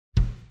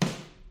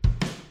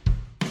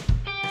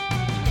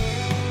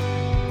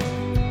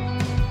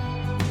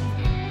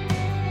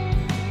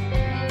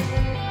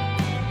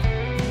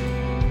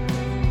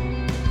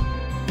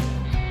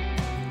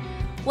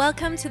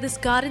Welcome to this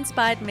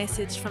God-inspired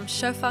message from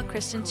Shofar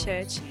Christian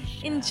Church.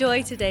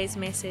 Enjoy today's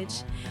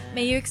message.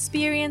 May you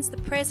experience the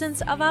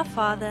presence of our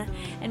Father,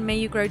 and may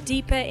you grow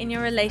deeper in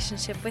your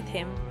relationship with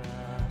Him.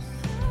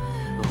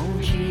 Oh,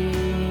 Jesus,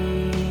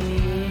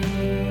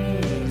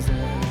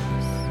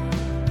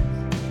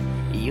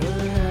 your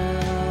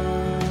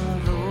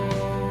love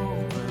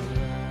over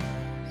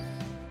us.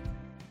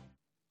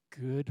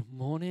 Good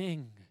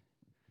morning.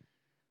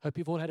 Hope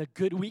you've all had a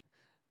good week.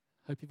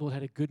 Hope you've all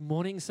had a good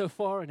morning so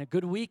far and a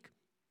good week.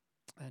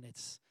 And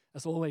it's,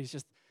 as always,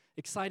 just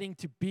exciting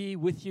to be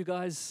with you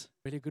guys.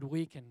 Really good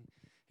week and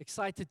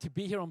excited to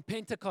be here on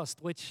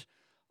Pentecost, which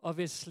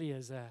obviously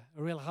is a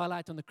real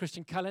highlight on the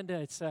Christian calendar.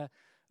 It's a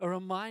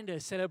reminder, a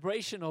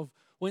celebration of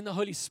when the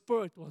Holy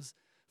Spirit was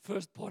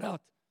first poured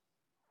out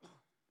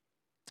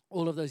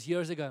all of those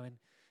years ago. And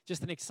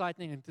just an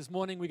exciting. And this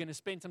morning we're going to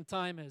spend some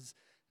time, as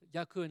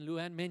Yaku and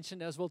Luann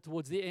mentioned as well,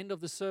 towards the end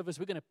of the service.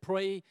 We're going to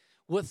pray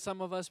with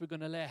some of us. We're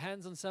going to lay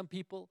hands on some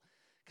people.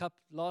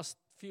 Last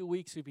few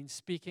weeks we've been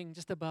speaking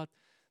just about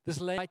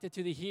this letter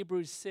to the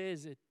Hebrews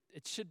says it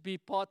should be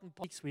part and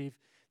parcel. We've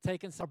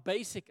taken some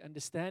basic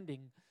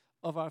understanding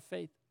of our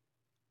faith.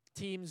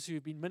 Teams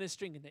who've been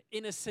ministering in the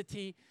inner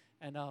city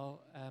and our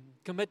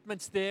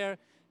commitments there.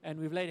 And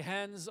we've laid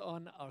hands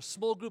on our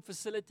small group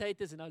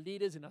facilitators and our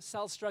leaders in our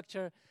cell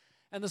structure.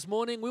 And this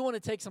morning, we want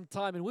to take some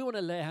time and we want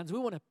to lay hands. We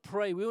want to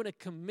pray. We want to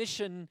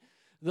commission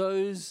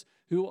those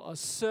who are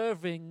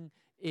serving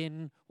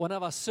in one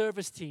of our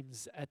service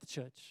teams at the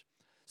church.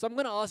 So I'm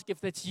going to ask if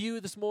that's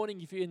you this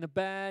morning, if you're in the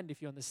band, if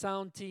you're on the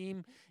sound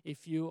team,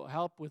 if you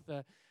help with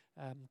the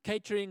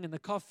catering and the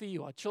coffee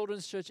or our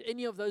children's church,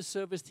 any of those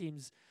service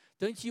teams,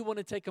 don't you want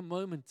to take a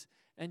moment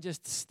and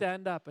just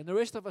stand up? And the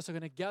rest of us are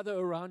going to gather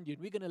around you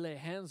and we're going to lay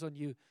hands on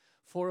you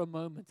for a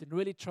moment and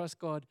really trust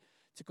God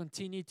to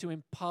continue to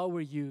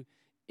empower you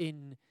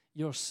in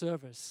your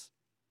service.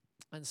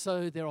 And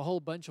so there are a whole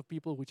bunch of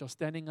people which are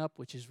standing up,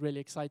 which is really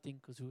exciting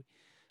because we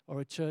are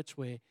a church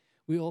where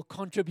we all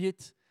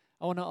contribute.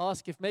 I want to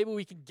ask if maybe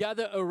we can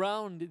gather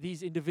around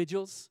these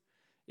individuals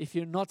if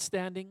you're not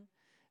standing,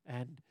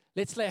 and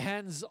let's lay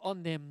hands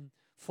on them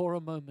for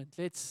a moment.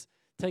 Let's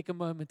take a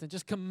moment and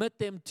just commit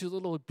them to the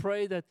Lord.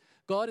 Pray that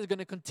God is going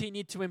to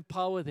continue to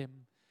empower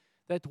them,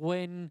 that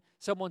when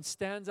someone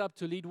stands up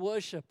to lead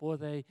worship or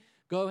they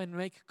go and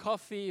make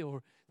coffee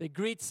or they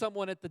greet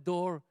someone at the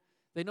door,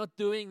 they're not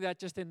doing that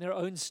just in their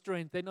own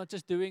strength. They're not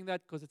just doing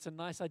that because it's a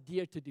nice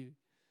idea to do.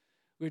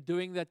 We're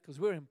doing that because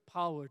we're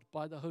empowered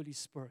by the Holy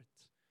Spirit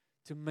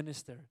to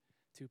minister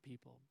to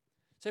people.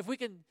 So if we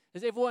can,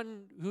 is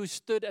everyone who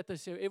stood at the,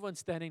 everyone's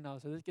standing now,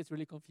 so this gets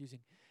really confusing.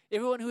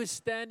 Everyone who is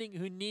standing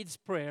who needs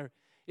prayer,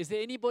 is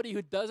there anybody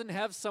who doesn't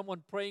have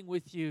someone praying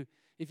with you?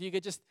 If you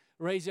could just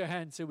raise your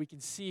hand so we can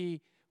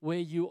see where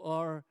you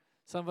are.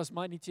 Some of us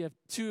might need to have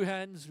two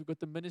hands. We've got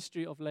the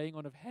ministry of laying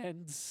on of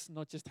hands,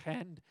 not just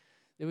hand.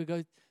 There we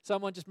go.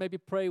 Someone just maybe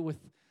pray with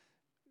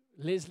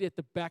Leslie at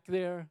the back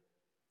there.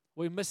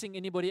 We're missing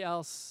anybody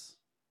else?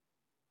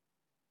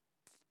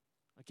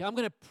 Okay, I'm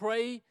going to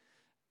pray,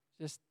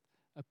 just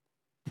a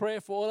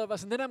prayer for all of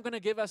us, and then I'm going to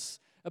give us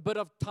a bit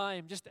of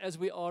time, just as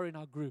we are in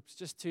our groups,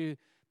 just to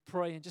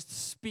pray and just to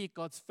speak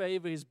God's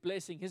favor, His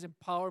blessing, His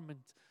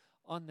empowerment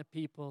on the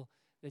people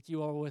that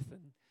you are with,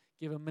 and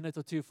give a minute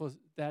or two for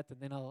that,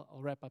 and then I'll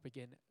wrap up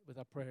again with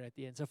our prayer at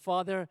the end. So,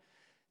 Father,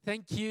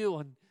 thank you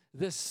on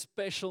this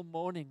special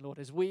morning, Lord,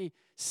 as we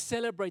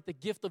celebrate the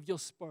gift of your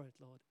Spirit,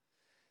 Lord,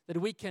 that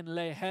we can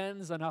lay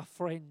hands on our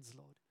friends,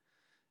 Lord.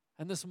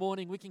 And this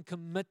morning, we can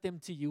commit them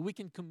to you. We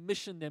can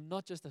commission them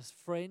not just as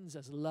friends,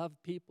 as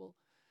loved people,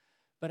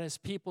 but as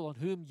people on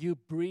whom you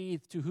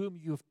breathe, to whom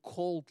you have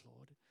called,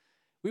 Lord.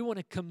 We want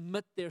to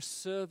commit their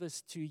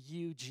service to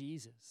you,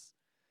 Jesus.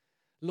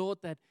 Lord,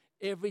 that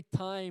every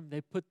time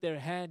they put their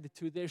hand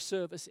to their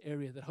service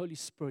area, that Holy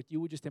Spirit, you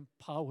would just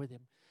empower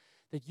them,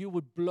 that you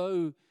would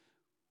blow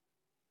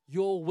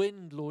your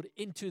wind, Lord,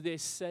 into their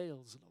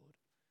sails, Lord,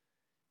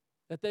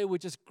 that they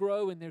would just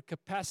grow in their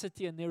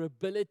capacity and their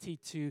ability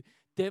to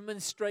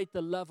demonstrate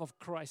the love of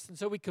Christ. And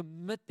so we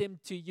commit them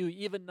to you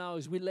even now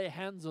as we lay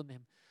hands on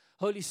them.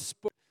 Holy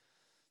Spirit,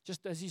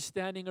 just as you're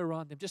standing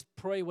around them, just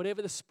pray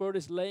whatever the Spirit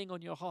is laying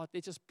on your heart.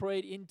 Let's just pray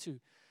it into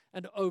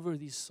and over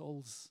these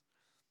souls.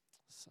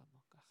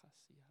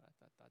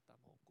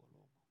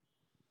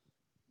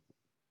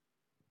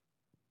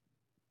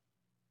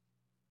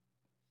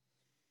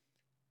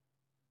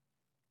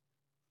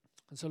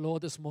 And so,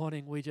 Lord, this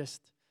morning we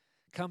just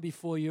come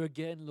before you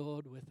again,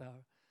 Lord, with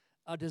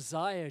our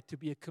desire to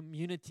be a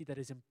community that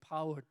is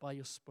empowered by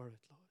your Spirit,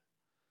 Lord.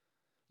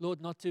 Lord,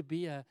 not to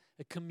be a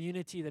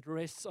community that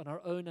rests on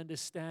our own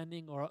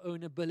understanding or our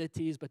own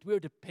abilities, but we're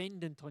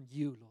dependent on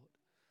you, Lord.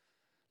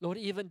 Lord,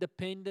 even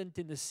dependent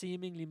in the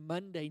seemingly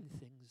mundane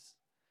things.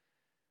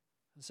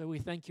 And so we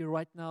thank you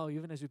right now,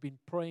 even as we've been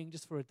praying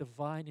just for a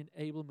divine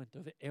enablement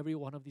over every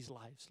one of these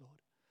lives, Lord.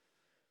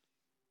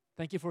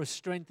 Thank you for a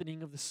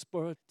strengthening of the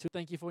Spirit.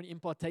 Thank you for an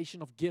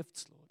impartation of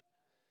gifts, Lord.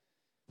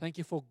 Thank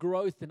you for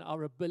growth in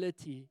our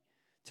ability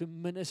to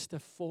minister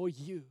for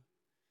you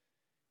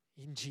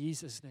in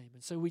Jesus' name.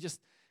 And so we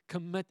just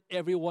commit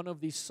every one of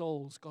these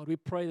souls. God, we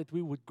pray that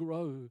we would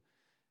grow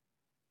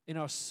in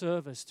our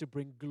service to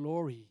bring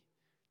glory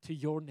to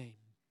your name.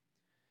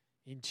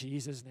 In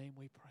Jesus' name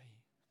we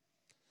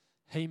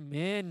pray.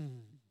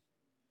 Amen.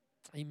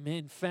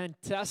 Amen.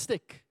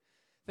 Fantastic.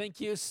 Thank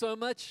you so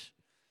much.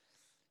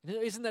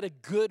 Isn't that a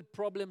good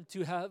problem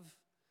to have?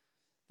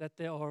 That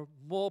there are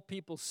more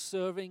people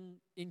serving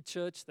in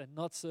church than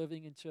not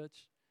serving in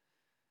church.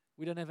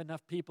 We don't have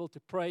enough people to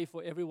pray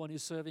for everyone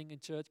who's serving in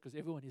church because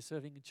everyone is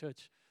serving in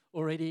church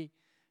already.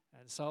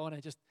 And so I want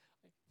to just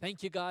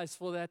thank you guys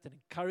for that and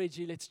encourage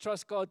you. Let's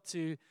trust God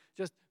to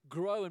just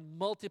grow and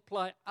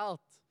multiply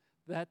out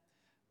that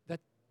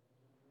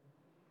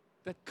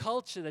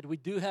culture that we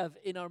do have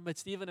in our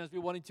midst, even as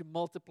we're wanting to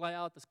multiply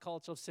out this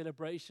culture of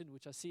celebration,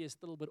 which I see is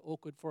still a bit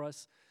awkward for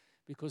us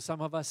because some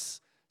of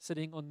us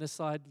sitting on this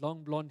side,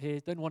 long blonde hair,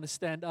 don't want to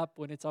stand up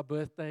when it's our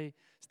birthday,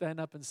 stand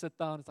up and sit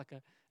down. It's like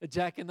a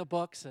jack in the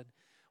box. And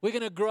we're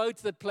going to grow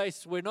to that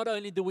place where not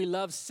only do we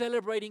love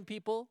celebrating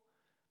people,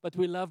 but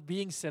we love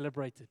being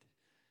celebrated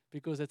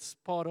because it's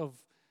part of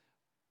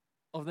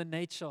the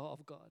nature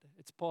of God.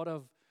 It's part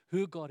of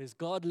who God is.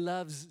 God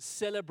loves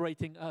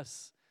celebrating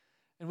us.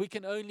 And we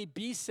can only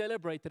be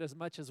celebrated as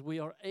much as we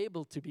are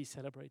able to be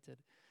celebrated.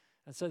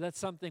 And so that's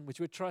something which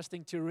we're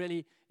trusting to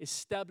really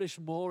establish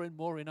more and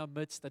more in our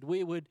midst, that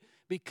we would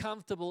be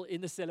comfortable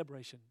in the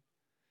celebration,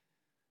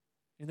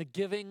 in the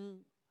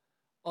giving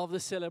of the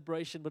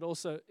celebration, but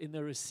also in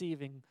the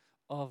receiving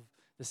of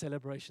the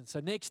celebration.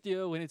 So next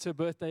year, when it's her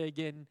birthday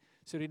again,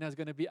 Serena's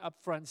going to be up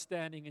front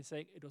standing and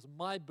saying, it was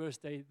my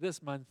birthday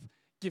this month,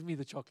 give me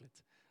the chocolate.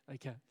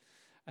 Okay.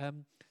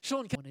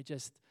 Sean, I want to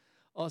just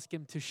ask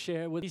him to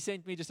share with. He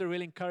sent me just a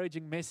really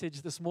encouraging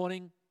message this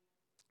morning,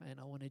 and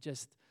I want to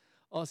just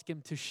ask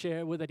him to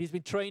share with it. He's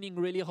been training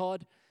really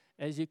hard,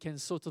 as you can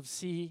sort of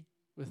see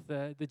with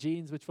the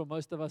jeans, which for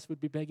most of us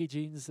would be baggy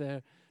jeans,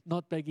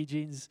 not baggy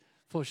jeans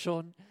for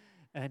Sean.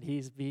 And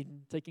he's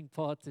been taking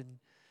part in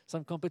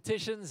some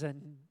competitions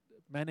and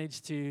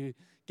managed to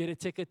get a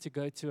ticket to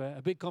go to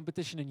a big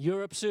competition in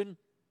Europe soon.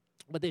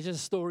 But there's just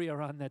a story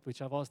around that,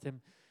 which I've asked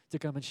him to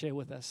come and share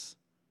with us.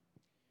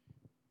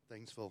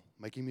 Thanks, Phil.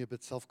 Making me a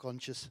bit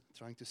self-conscious,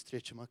 trying to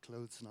stretch my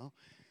clothes now.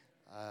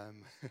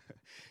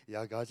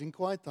 Yeah, guys, in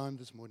quiet time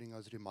this morning, I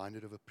was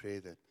reminded of a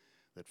prayer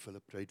that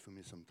Philip prayed for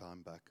me some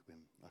time back when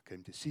I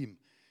came to see him,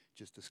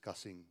 just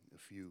discussing a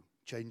few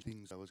change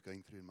things I was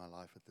going through in my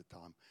life at the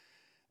time.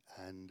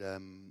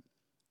 And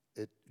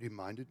it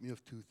reminded me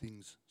of two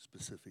things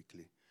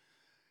specifically.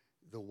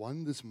 The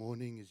one this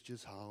morning is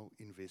just how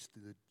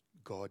invested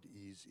God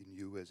is in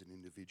you as an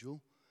individual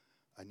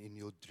and in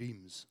your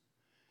dreams.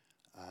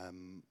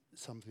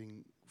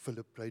 Something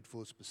Philip prayed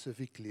for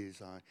specifically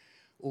is I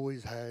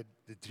always had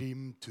the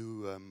dream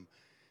to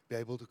be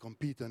able to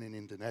compete on an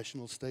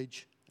international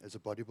stage as a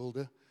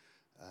bodybuilder.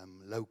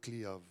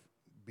 Locally, I've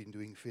been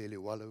doing fairly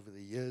well over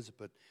the years,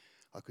 but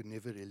I could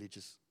never really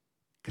just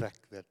crack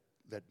that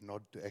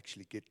nod to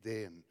actually get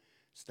there and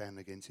stand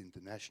against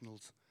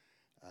internationals.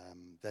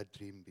 That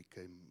dream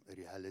became a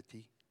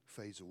reality.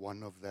 Phase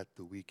 1 of that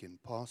the weekend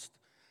past.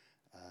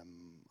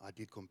 I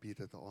did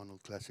compete at the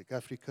Arnold Classic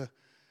Africa,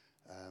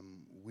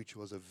 which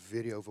was a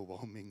very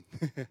overwhelming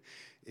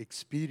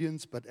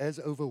experience. But as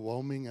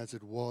overwhelming as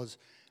it was,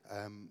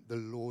 the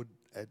Lord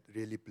had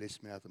really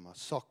blessed me out of my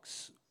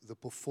socks. The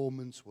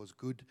performance was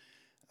good.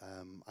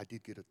 I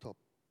did get a top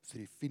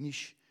 3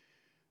 finish,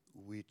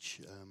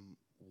 which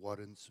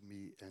warrants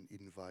me an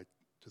invite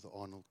to the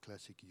Arnold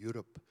Classic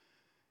Europe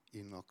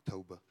in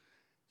October.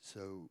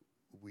 So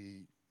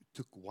we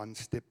took one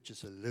step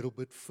just a little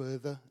bit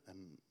further,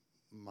 and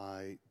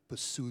my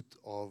pursuit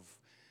of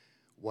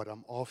what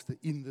I'm after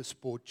in the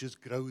sport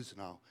just grows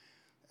now.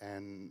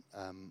 And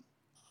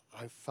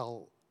I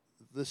fell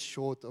this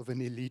short of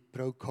an elite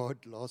pro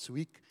card last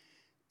week,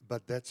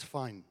 but that's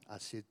fine. I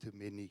said to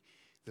many,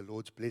 the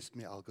Lord's blessed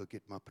me, I'll go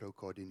get my pro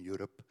card in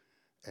Europe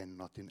and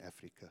not in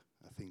Africa.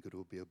 I think it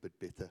will be a bit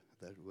better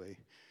that way.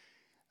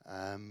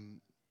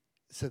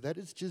 So that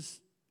is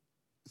just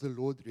the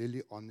Lord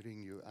really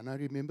honoring you. And I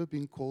remember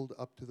being called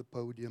up to the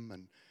podium,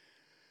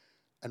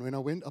 and when I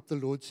went up, the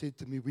Lord said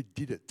to me, we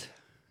did it.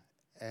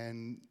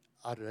 And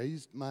I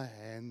raised my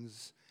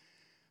hands,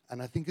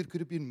 and I think it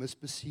could have been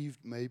misperceived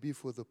maybe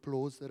for the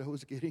applause that I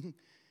was getting,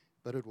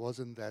 but it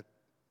wasn't that.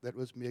 That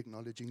was me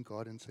acknowledging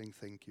God and saying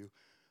thank you.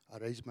 I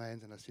raised my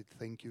hands and I said,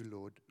 thank you,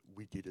 Lord,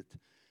 we did it.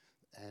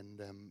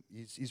 And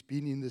he's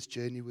been in this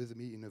journey with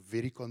me in a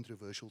very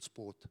controversial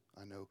sport,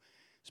 I know,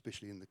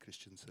 especially in the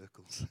Christian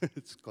circles.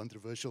 It's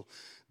controversial,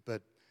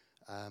 but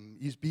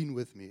he's been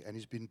with me and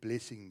he's been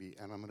blessing me,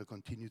 and I'm going to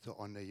continue to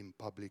honor him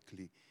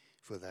publicly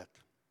for that.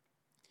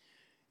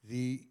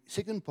 The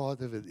second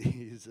part of it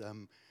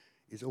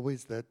is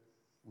always that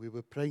we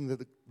were praying that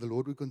the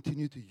Lord would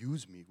continue to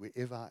use me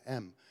wherever I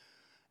am.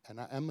 And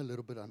I am a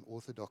little bit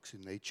unorthodox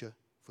in nature.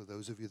 For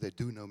those of you that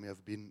do know me,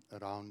 I've been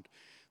around.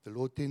 The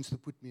Lord tends to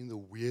put me in the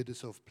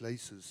weirdest of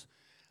places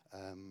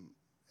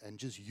and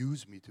just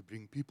use me to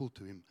bring people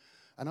to him.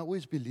 And I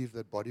always believe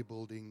that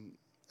bodybuilding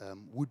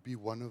would be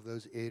one of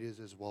those areas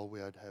as well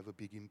where I'd have a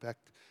big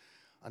impact.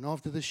 And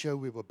after the show,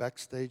 we were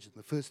backstage, and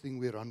the first thing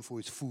we run for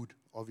is food,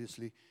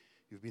 obviously.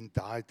 You've been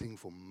dieting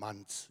for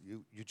months.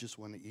 You just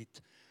want to eat.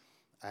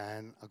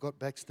 And I got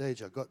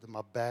backstage, I got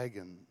my bag,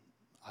 and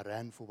I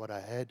ran for what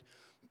I had.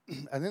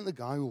 And then the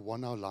guy who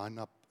won our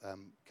lineup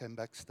came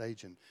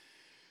backstage, and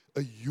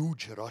a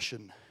huge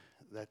Russian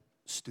that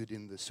stood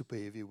in the super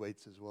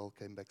heavyweights as well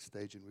came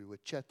backstage, and we were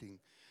chatting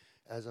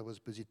as I was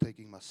busy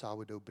taking my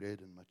sourdough bread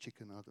and my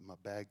chicken out of my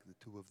bag. The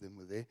two of them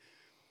were there.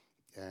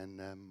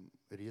 And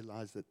I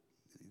realized that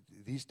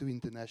these two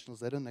internationals,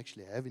 they don't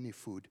actually have any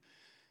food.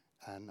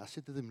 And I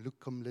said to them, look,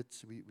 come,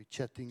 we're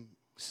chatting,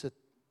 sit,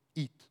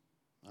 eat,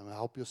 and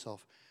help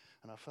yourself.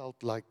 And I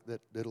felt like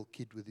that little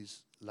kid with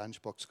his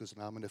lunchbox, because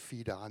now I'm going to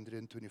feed a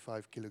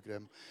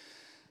 125-kilogram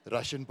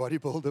Russian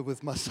bodybuilder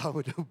with my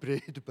sourdough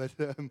bread.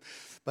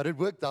 But it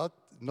worked out.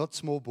 Not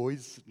small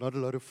boys, not a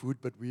lot of food,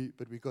 but we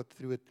got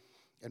through it.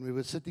 And we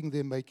were sitting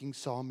there making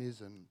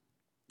samis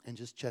and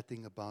just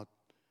chatting about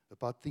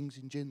things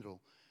in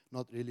general.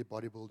 Not really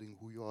bodybuilding,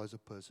 who you are as a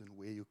person,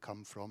 where you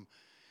come from,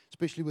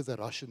 especially with the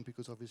Russian,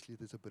 because obviously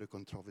there's a bit of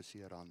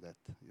controversy around that.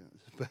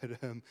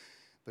 Yeah.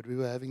 But we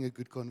were having a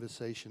good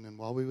conversation, and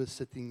while we were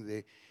sitting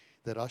there,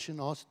 the Russian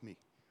asked me,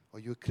 "Are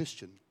you a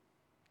Christian?"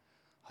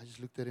 I just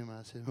looked at him and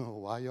I said, "Oh,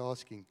 why are you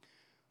asking?"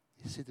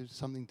 He said, "There's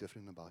something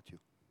different about you."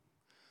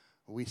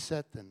 We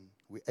sat and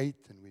we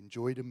ate and we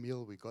enjoyed a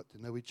meal. We got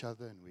to know each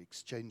other and we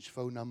exchanged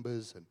phone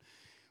numbers, and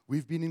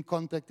we've been in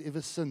contact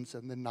ever since.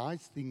 And the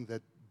nice thing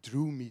that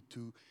drew me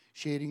to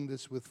sharing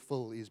this with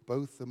Phil is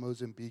both the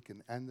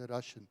Mozambican and the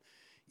Russian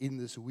in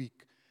this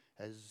week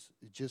has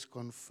just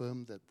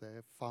confirmed that they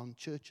have found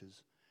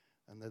churches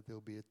and that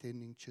they'll be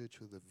attending church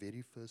for the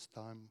very first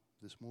time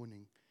this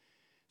morning.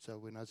 So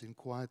when I was in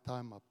quiet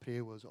time, my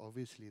prayer was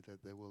obviously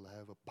that they will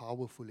have a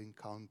powerful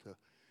encounter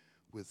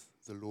with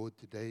the Lord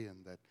today,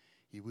 and that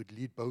He would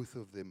lead both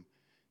of them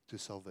to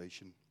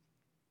salvation.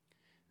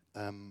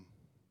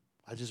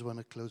 I just want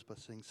to close by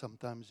saying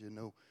sometimes,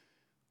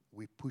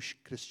 we push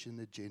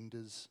Christian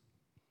agendas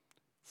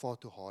far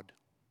too hard.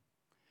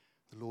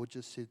 The Lord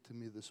just said to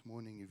me this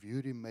morning, if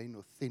you remain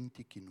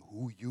authentic in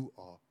who you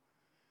are,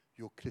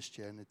 your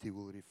Christianity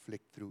will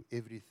reflect through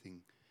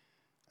everything,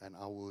 and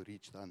I will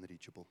reach the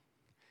unreachable.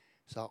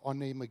 So I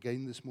honor Him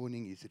again this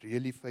morning. He's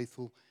really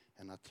faithful,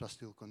 and I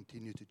trust He'll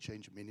continue to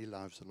change many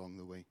lives along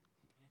the way.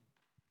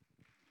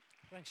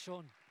 Thanks,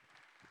 Sean.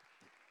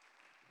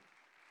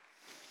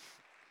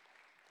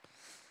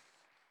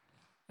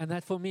 And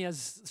that for me,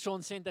 as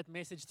Sean sent that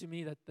message to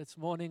me this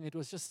morning, it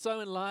was just so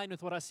in line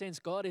with what I sense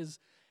God is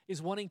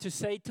wanting to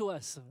say to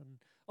us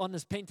on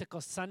this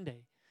Pentecost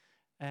Sunday.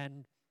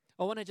 And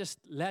I want to just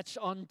latch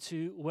on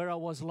to where I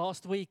was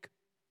last week.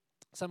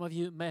 Some of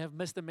you may have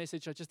missed the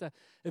message. So just a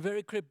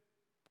very quick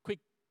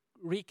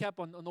recap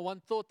on the one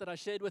thought that I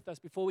shared with us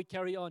before we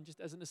carry on, just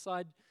as an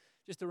aside.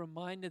 Just a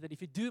reminder that if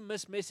you do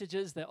miss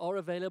messages, they are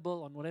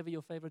available on whatever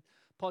your favorite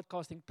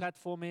podcasting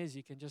platform is.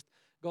 You can just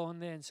go on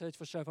there and search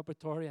for Shofar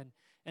Pretoria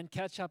and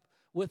catch up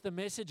with the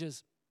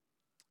messages.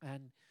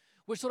 And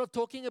we're sort of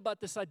talking about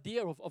this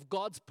idea of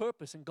God's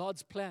purpose and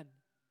God's plan.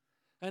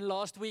 And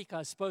last week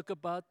I spoke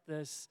about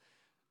this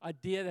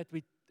idea that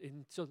we,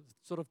 in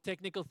sort of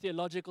technical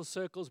theological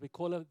circles, we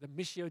call it the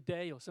Missio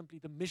Dei, or simply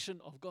the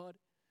mission of God.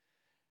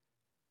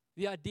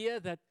 The idea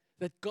that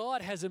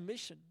God has a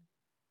mission.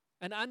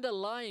 And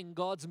underlying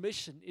God's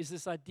mission is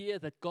this idea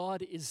that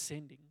God is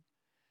sending.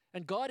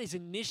 And God is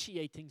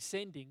initiating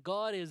sending.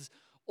 God has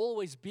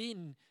always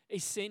been a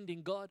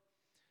sending God.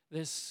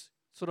 This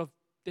sort of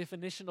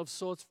definition of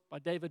sorts by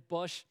David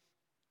Bosch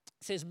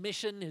says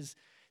mission is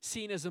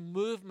seen as a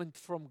movement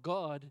from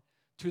God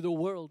to the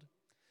world.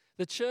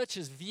 The church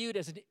is viewed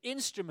as an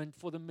instrument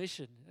for the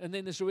mission. And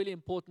then this really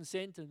important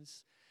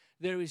sentence,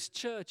 there is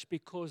church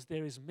because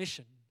there is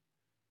mission,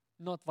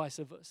 not vice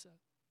versa.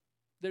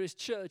 There is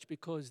church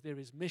because there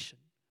is mission,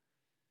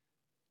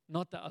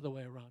 not the other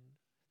way around.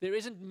 There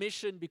isn't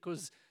mission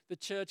because the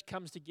church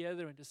comes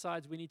together and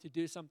decides we need to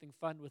do something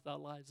fun with our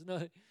lives.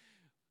 No,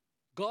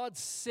 God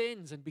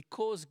sends, and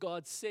because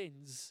God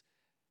sends,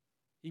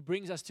 He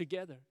brings us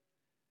together.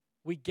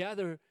 We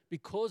gather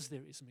because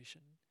there is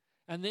mission,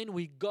 and then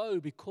we go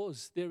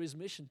because there is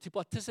mission. To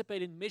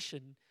participate in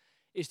mission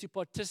is to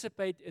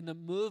participate in the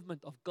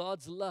movement of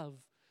God's love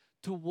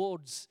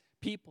towards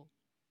people,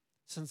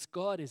 since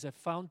God is a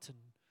fountain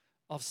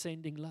of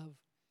sending love.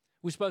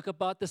 We spoke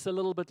about this a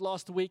little bit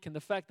last week, and the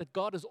fact that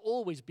God has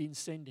always been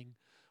sending.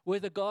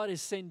 Whether God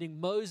is sending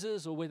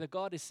Moses, or whether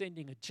God is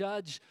sending a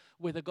judge,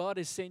 whether God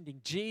is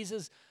sending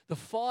Jesus, the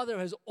Father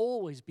has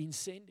always been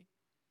sending.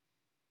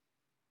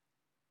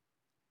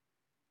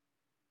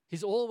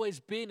 He's always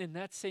been, in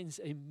that sense,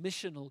 a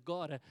missional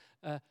God,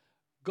 a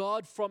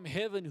God from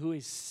heaven who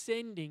is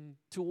sending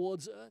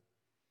towards earth.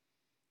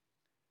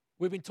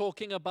 We've been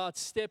talking about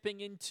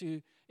stepping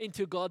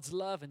into God's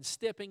love and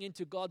stepping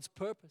into God's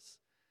purpose.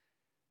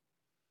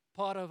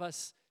 Part of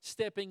us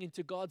stepping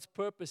into God's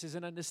purpose is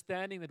an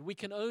understanding that we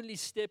can only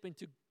step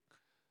into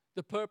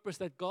the purpose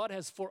that God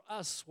has for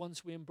us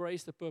once we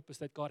embrace the purpose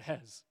that God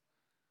has.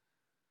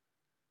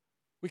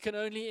 We can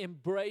only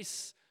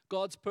embrace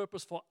God's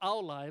purpose for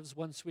our lives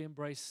once we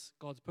embrace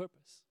God's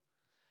purpose.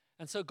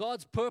 And so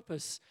God's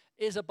purpose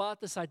is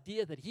about this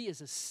idea that He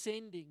is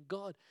ascending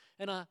God.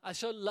 And I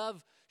so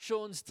love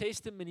Sean's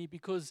testimony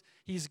because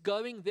he's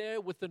going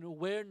there with an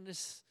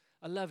awareness.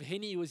 I love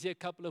Henny, who was here a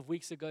couple of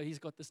weeks ago. He's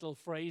got this little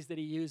phrase that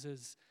he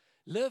uses: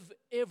 live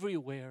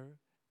everywhere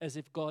as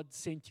if God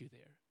sent you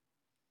there.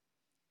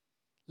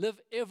 Live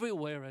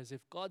everywhere as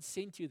if God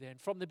sent you there.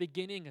 And from the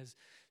beginning, as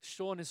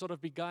Sean has sort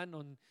of begun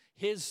on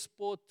his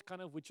sport,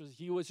 kind of, which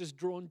he was just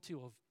drawn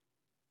to,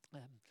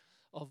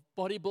 of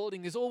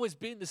bodybuilding, there's always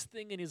been this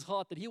thing in his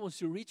heart that he wants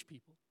to reach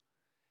people.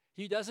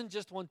 He doesn't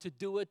just want to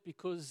do it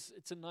because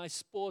it's a nice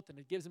sport and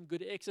it gives him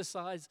good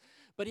exercise,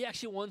 but he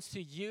actually wants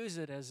to use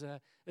it as a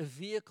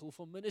vehicle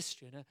for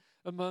ministry. And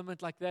a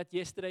moment like that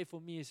yesterday for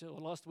me, or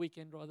last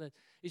weekend rather,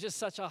 is just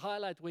such a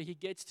highlight where he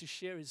gets to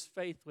share his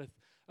faith with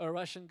a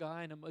Russian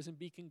guy and a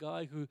Mozambican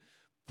guy who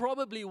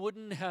probably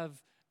wouldn't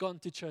have gone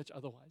to church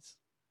otherwise.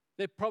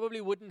 They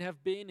probably wouldn't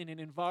have been in an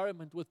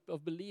environment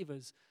of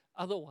believers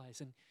otherwise.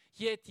 And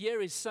yet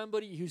here is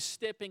somebody who's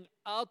stepping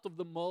out of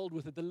the mold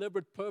with a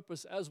deliberate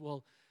purpose as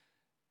well,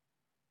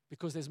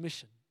 because there's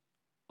mission.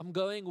 I'm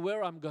going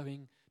where I'm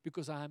going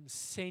because I'm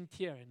sent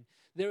here, and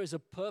there is a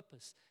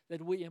purpose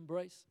that we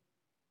embrace.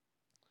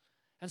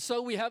 And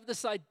so we have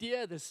this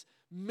idea, this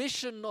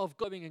mission of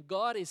going, and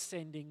God is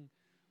sending.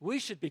 We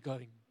should be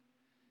going,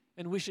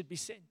 and we should be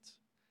sent.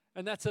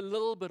 And that's a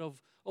little bit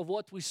of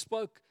what we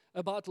spoke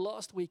about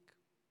last week.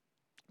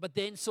 But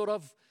then sort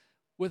of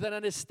with an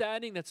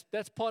understanding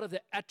that's part of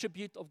the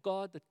attribute of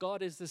God, that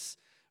God is this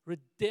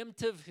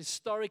redemptive,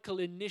 historical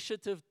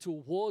initiative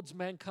towards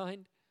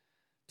mankind,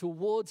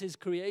 towards His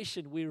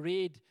creation. We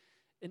read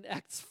in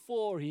Acts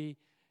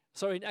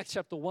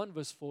chapter 1,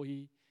 verse 4,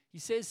 he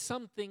says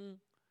something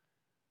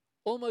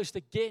almost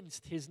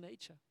against His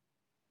nature.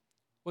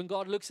 When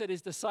God looks at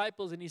His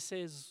disciples and He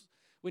says,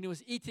 when He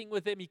was eating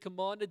with them, He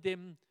commanded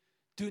them,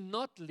 do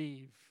not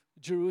leave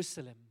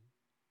Jerusalem.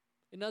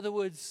 In other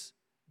words,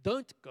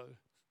 don't go.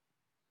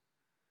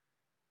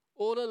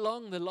 All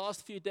along the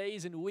last few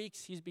days and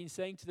weeks, He's been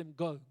saying to them,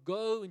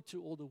 go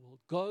into all the world.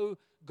 Go,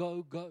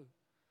 go, go.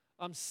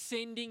 I'm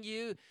sending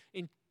you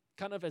in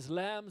kind of as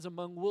lambs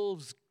among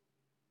wolves.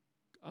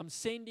 I'm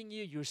sending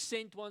you, you're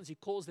sent ones. He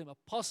calls them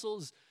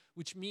apostles,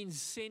 which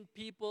means sent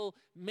people,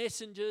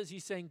 messengers.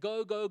 He's saying,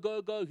 go, go,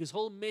 go, go. His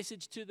whole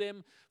message to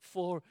them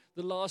for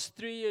the last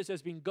 3 years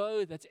has been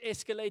go. That's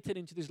escalated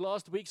into these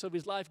last weeks of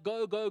His life.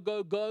 Go, go,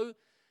 go, go.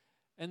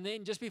 And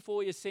then just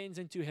before He ascends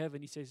into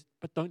heaven, He says,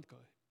 but don't go.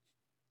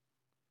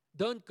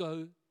 Don't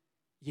go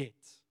yet.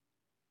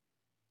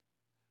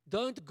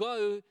 Don't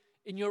go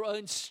in your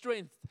own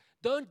strength.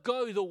 Don't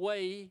go the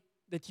way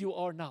that you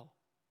are now.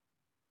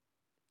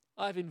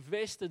 I've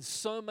invested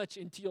so much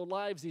into your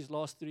lives these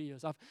last 3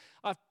 years.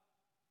 I've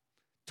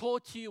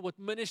taught you what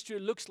ministry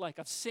looks like.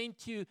 I've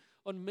sent you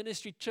on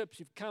ministry trips.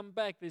 You've come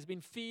back. There's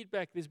been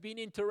feedback. There's been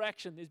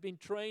interaction. There's been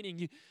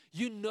training.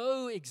 You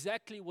know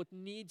exactly what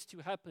needs to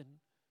happen,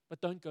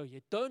 but don't go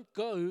yet. Don't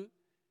go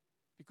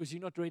because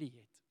you're not ready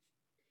yet.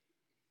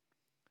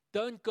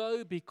 Don't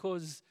go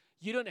because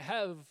you don't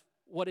have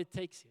what it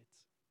takes yet.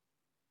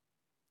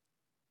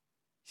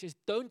 He says,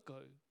 don't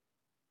go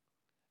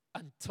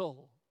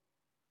until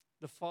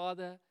the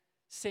Father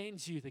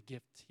sends you the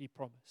gift He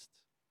promised,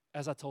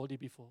 as I told you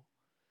before.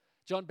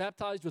 John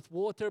baptized with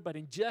water, but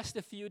in just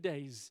a few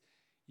days,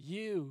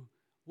 you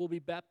will be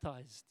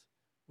baptized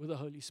with the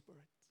Holy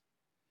Spirit.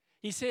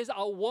 He says,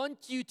 I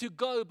want you to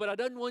go, but I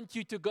don't want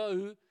you to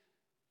go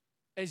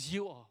as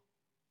you are.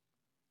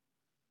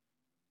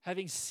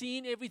 Having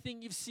seen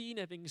everything you've seen,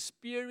 having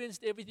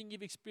experienced everything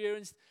you've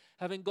experienced,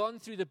 having gone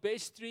through the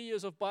best 3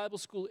 years of Bible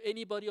school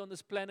anybody on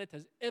this planet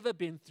has ever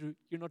been through,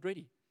 you're not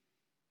ready.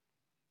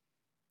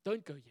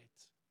 Don't go yet.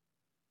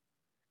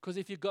 Because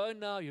if you go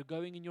now, you're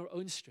going in your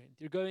own strength.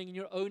 You're going in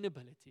your own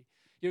ability.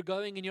 You're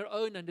going in your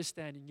own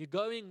understanding. You're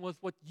going with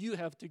what you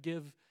have to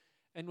give,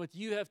 and what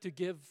you have to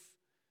give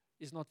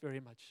is not very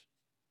much.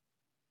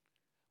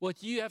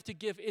 What you have to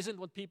give isn't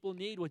what people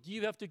need. What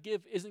you have to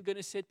give isn't going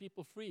to set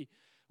people free.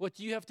 What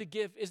you have to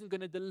give isn't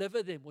going to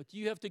deliver them. What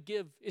you have to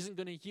give isn't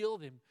going to heal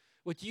them.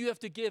 What you have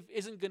to give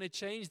isn't going to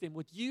change them.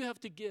 What you have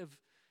to give,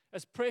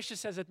 as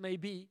precious as it may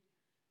be,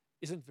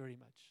 isn't very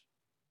much.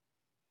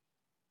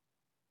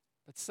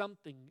 But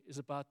something is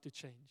about to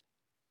change.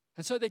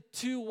 And so there are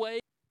two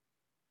ways.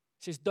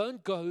 He says,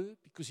 don't go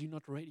because you're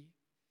not ready.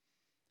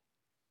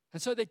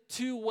 And so there are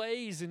two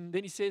ways, and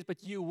then he says,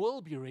 but you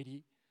will be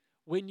ready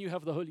when you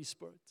have the Holy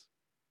Spirit.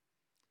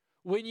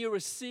 When you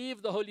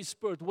receive the Holy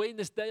Spirit, when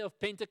this day of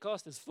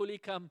Pentecost has fully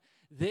come,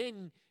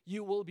 then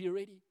you will be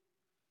ready.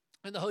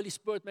 And the Holy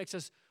Spirit makes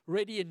us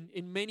ready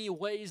in many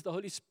ways. The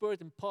Holy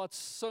Spirit imparts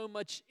so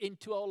much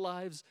into our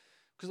lives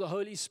because the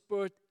Holy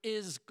Spirit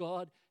is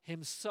God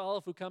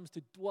Himself who comes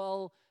to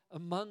dwell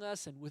among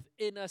us and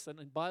within us. And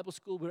in Bible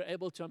school, we're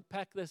able to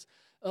unpack this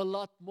a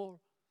lot more.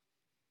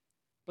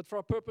 But for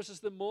our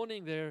purposes this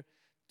morning, there are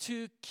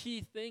two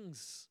key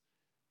things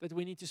that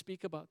we need to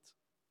speak about.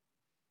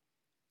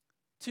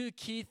 two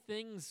key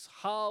things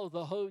how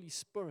the Holy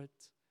Spirit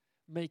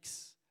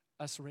makes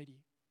us ready.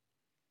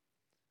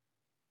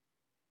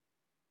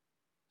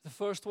 The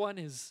first one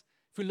is,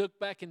 if we look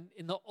back in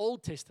the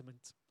Old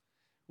Testament,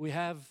 we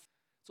have,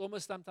 it's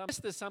almost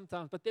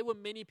sometimes, but there were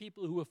many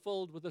people who were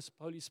filled with the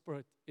Holy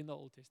Spirit in the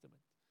Old Testament.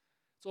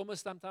 It's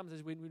almost sometimes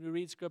as when we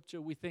read Scripture,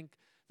 we think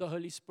the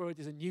Holy Spirit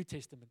is a New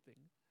Testament thing.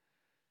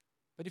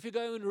 But if you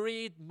go and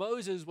read,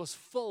 Moses was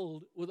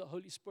filled with the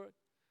Holy Spirit.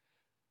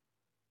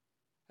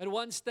 At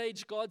one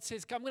stage, God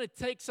says, I'm going to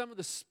take some of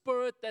the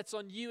Spirit that's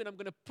on you and I'm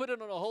going to put it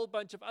on a whole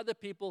bunch of other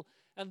people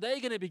and they're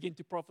going to begin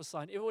to prophesy.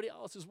 And everybody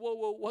else says,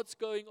 whoa, what's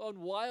going on?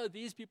 Why are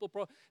these people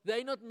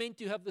they're not meant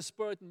to have the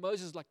Spirit. And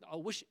Moses is like, I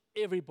wish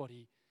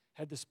everybody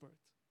had the Spirit.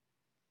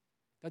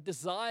 That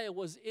desire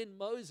was in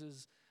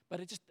Moses, but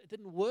it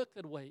didn't work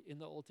that way in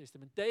the Old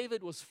Testament.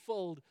 David was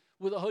filled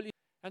with the Holy Spirit.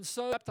 And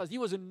so baptized. He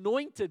was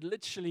anointed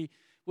literally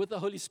with the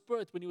Holy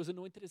Spirit when he was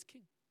anointed as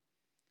king.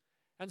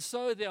 And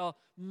so there are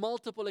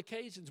multiple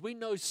occasions. We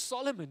know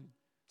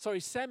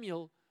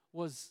Samuel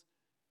was,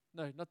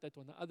 no, not that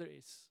one, the other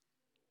S.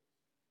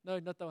 No,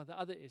 not that one, the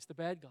other S, the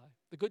bad guy.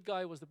 The good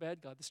guy was the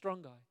bad guy, the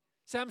strong guy.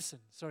 Samson,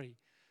 sorry.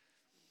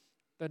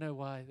 Don't know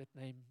why that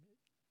name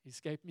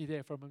escaped me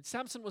there for a moment.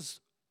 Samson was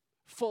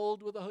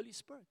filled with the Holy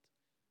Spirit.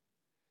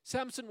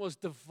 Samson was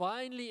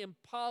divinely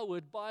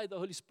empowered by the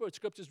Holy Spirit.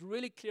 Scripture is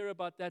really clear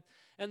about that.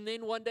 And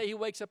then one day he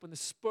wakes up and the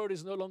Spirit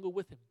is no longer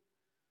with him.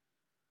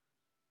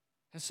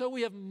 And so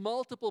we have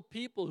multiple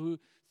people who,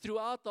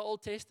 throughout the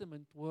Old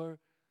Testament, were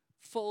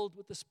filled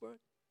with the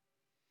Spirit.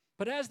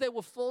 But as they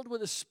were filled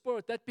with the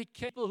Spirit, that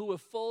became people who were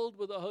filled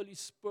with the Holy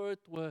Spirit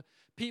were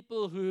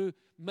people who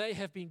may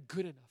have been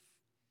good enough.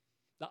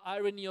 The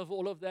irony of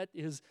all of that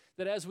is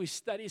that as we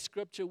study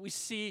Scripture, we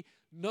see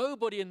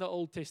nobody in the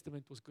Old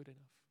Testament was good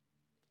enough.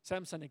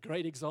 Samson, a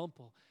great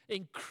example.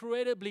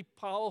 Incredibly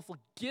powerful,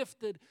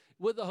 gifted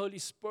with the Holy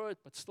Spirit,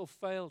 but still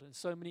failed in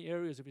so many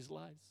areas of his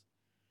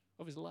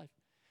life.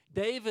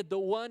 David, the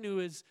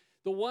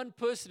one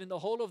person in the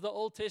whole of the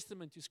Old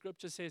Testament who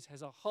Scripture says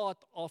has a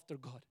heart after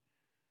God.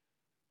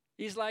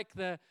 He's like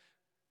the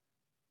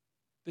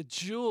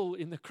jewel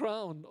in the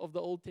crown of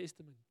the Old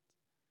Testament.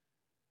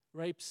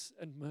 Rapes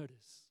and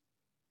murders.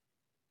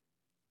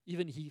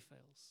 Even he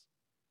fails.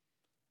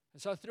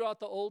 And so throughout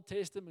the Old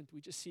Testament,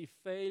 we just see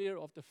failure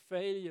after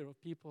failure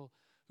of people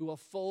who are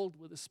filled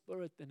with the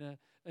Spirit and an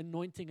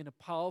anointing in a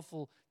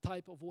powerful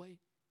type of way.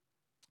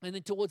 And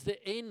then towards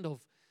the end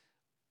of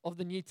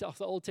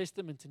the Old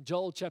Testament, in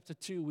Joel chapter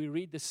 2, we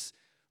read this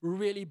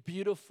really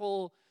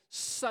beautiful,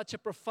 such a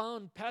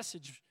profound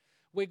passage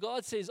where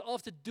God says,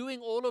 after doing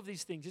all of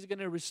these things, He's going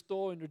to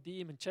restore and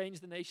redeem and change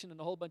the nation and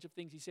a whole bunch of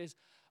things. He says,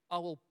 I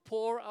will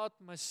pour out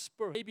my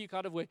Spirit. Maybe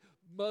kind of where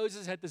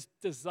Moses had this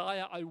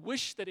desire, I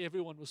wish that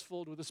everyone was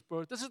filled with the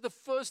Spirit. This is the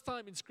first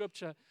time in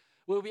Scripture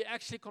where we're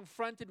actually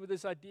confronted with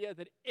this idea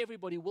that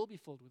everybody will be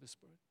filled with the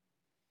Spirit.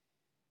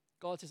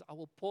 God says, I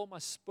will pour my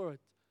Spirit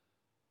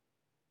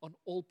on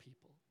all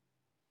people.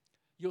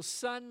 Your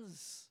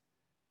sons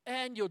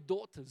and your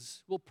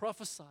daughters will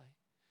prophesy.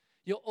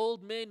 Your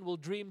old men will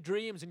dream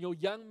dreams, and your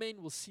young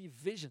men will see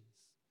visions.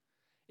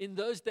 In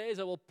those days,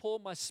 I will pour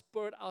my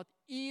Spirit out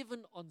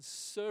even on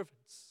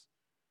servants,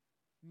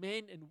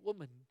 men and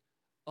women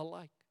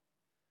alike.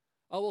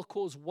 I will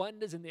cause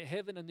wonders in the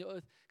heaven and the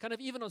earth, kind of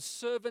even on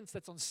servants,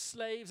 that's on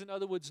slaves, in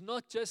other words,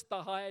 not just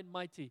the high and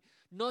mighty,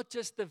 not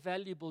just the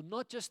valuable,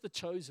 not just the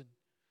chosen,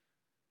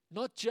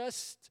 not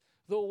just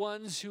the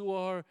ones who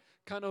are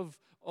kind of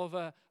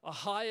a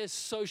higher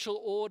social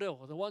order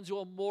or the ones who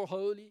are more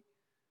holy.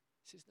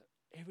 He says, no,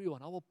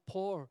 everyone. I will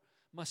pour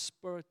my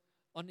Spirit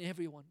on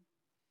everyone.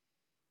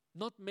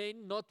 Not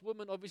men, not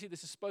women. Obviously,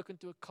 this is spoken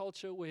to a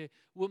culture where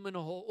women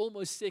are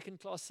almost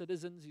second-class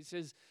citizens. He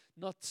says,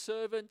 not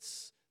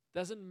servants.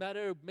 Doesn't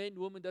matter. Men,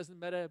 women, doesn't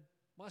matter.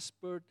 My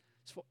Spirit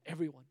is for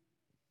everyone.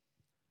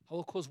 I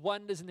will cause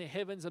wonders in the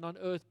heavens and on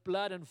earth,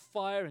 blood and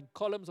fire and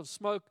columns of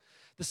smoke.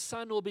 The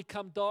sun will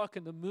become dark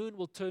and the moon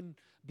will turn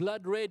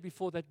blood red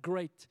before that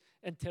great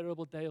and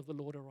terrible day of the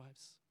Lord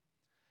arrives.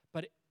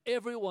 But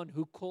everyone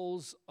who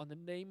calls on the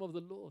name of the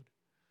Lord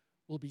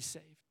will be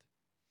saved.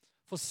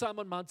 For some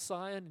on Mount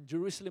Zion and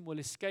Jerusalem will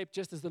escape,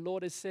 just as the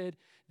Lord has said.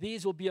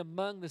 These will be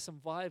among the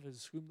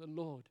survivors whom the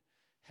Lord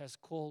has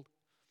called.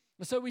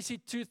 And so we see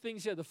two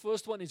things here. The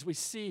first one is we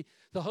see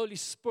the Holy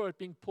Spirit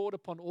being poured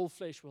upon all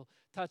flesh. We'll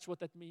touch what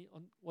that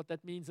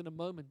means in a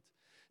moment.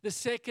 The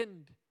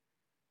second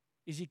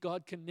is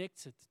God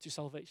connects it to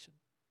salvation.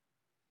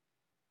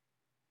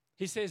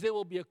 He says there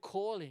will be a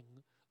calling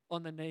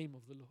on the name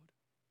of the Lord.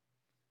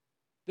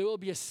 There will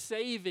be a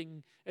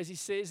saving, as he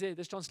says there.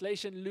 This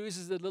translation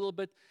loses it a little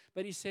bit,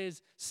 but he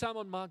says some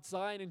on Mount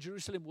Zion and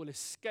Jerusalem will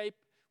escape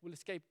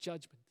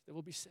judgment. They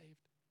will be saved.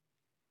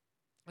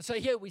 And so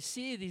here we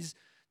see these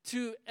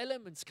two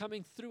elements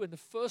coming through, and the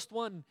first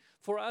one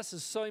for us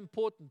is so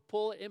important.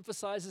 Paul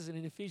emphasizes it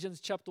in Ephesians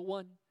chapter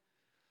 1.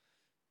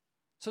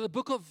 So the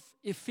book of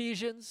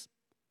Ephesians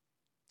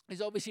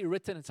is obviously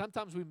written, and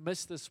sometimes we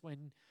miss this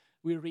when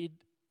we read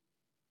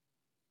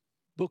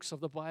books of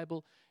the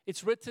Bible.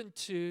 It's written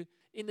to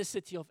in the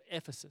city of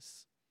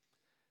Ephesus.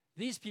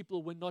 These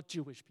people were not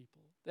Jewish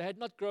people. They had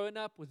not grown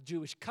up with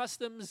Jewish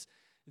customs.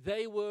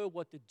 They were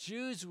what the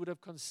Jews would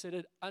have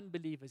considered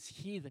unbelievers,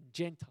 heathen,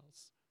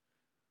 Gentiles.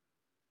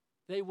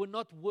 They were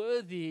not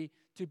worthy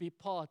to be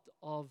part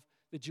of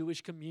the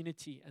Jewish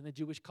community and the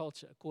Jewish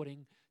culture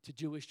according to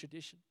Jewish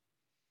tradition.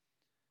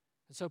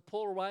 And so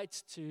Paul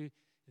writes to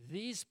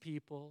these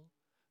people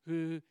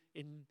who,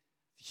 in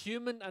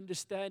human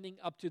understanding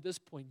up to this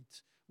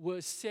point,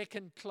 were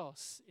second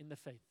class in the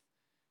faith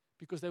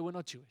because they were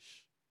not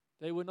Jewish.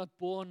 They were not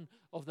born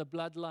of the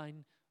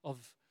bloodline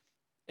of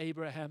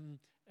Abraham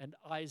and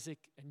Isaac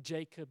and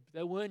Jacob.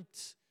 They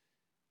weren't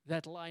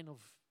that line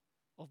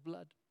of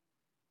blood.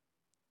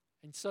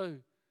 And so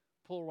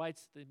Paul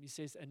writes to them, he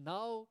says, and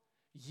now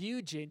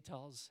you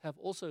Gentiles have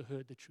also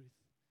heard the truth,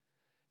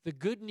 the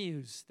good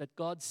news that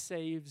God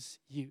saves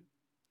you.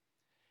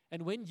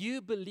 And when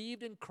you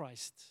believed in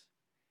Christ,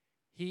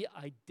 He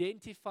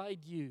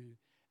identified you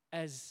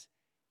as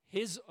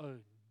His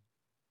own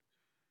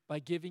by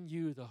giving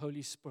you the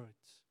Holy Spirit,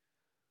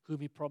 whom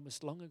He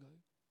promised long ago.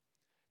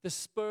 The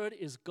Spirit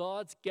is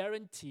God's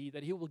guarantee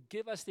that He will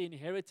give us the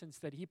inheritance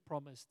that He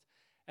promised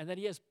and that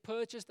He has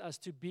purchased us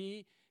to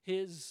be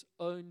His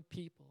own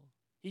people.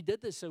 He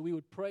did this so we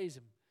would praise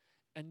Him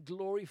and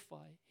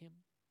glorify Him.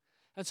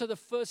 And so the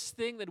first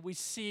thing that we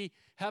see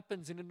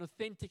happens in an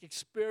authentic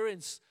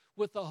experience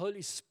with the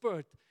Holy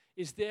Spirit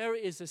is there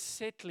is a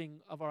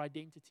settling of our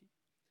identity.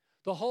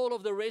 The whole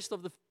of the rest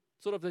of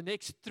the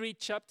next 3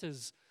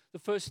 chapters, the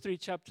first 3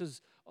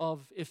 chapters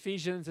of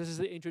Ephesians, this is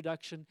the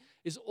introduction,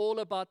 is all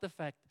about the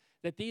fact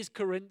that these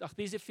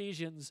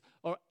Ephesians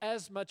are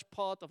as much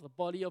part of the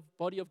body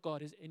of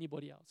God as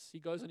anybody else. He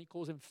goes and he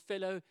calls them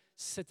fellow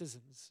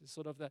citizens, is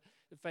sort of the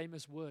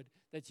famous word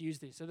that's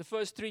used there. So the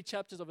first 3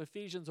 chapters of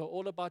Ephesians are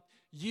all about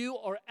you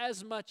are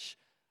as much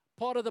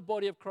part of the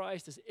body of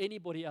Christ as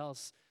anybody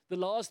else. The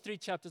last 3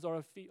 chapters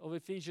of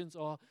Ephesians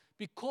are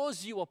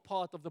because you are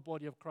part of the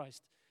body of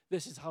Christ,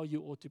 this is how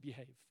you ought to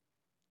behave.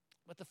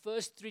 But the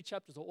first 3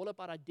 chapters are all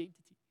about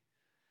identity.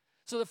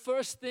 So the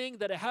first thing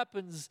that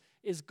happens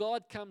is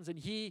God comes and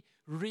He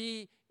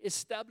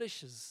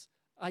re-establishes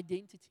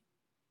identity.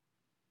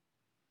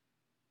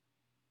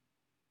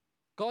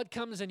 God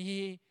comes and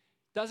He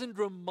doesn't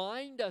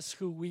remind us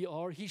who we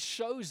are, He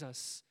shows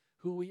us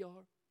who we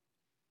are.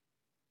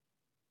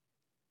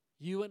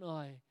 You and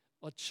I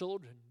are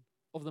children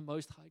of the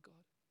Most High God.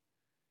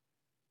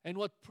 And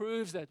what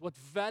proves that, what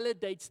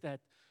validates that,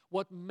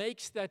 what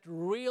makes that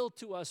real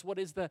to us, what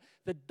is the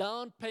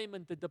down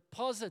payment, the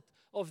deposit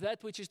of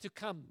that which is to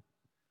come,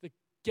 the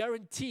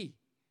guarantee,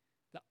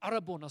 the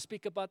arabon, I'll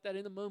speak about that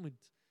in a moment,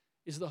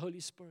 is the Holy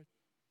Spirit.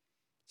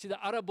 See, the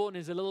arabon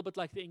is a little bit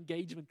like the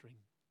engagement ring.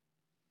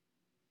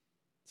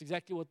 It's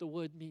exactly what the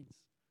word means.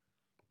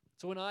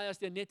 So when I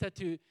asked Aneta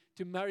to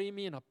marry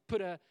me and I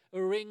put a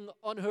ring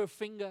on her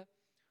finger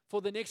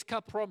for the next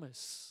cup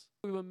promise,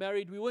 we were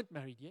married, we weren't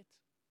married yet.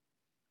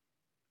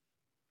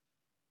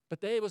 But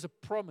there was a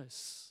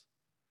promise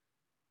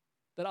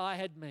that I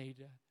had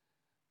made,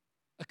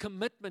 a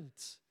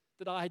commitment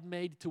that I had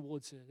made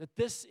towards her, that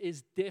this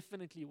is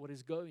definitely what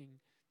is going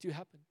to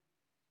happen.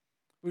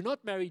 We're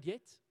not married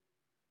yet,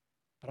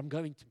 but I'm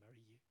going to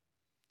marry you.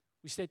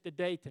 We set the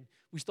date and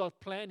we start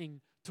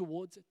planning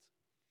towards it.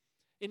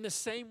 In the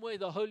same way,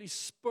 the Holy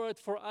Spirit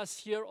for us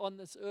here on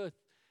this earth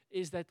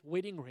is that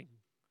wedding ring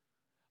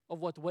of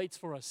what waits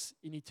for us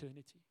in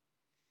eternity.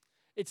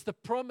 It's the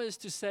promise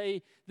to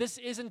say, this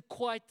isn't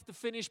quite the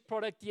finished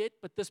product yet,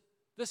 but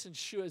this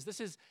ensures, this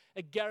is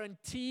a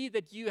guarantee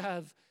that you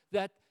have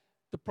that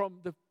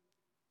the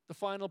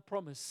final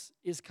promise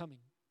is coming.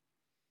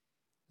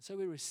 So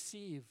we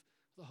receive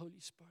the Holy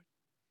Spirit.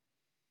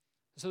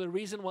 So the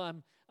reason why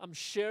I'm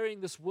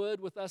sharing this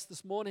word with us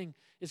this morning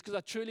is because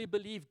I truly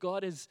believe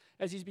God is,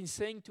 as He's been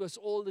saying to us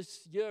all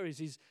this year, is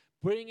He's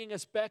bringing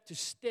us back to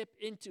step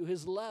into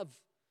His love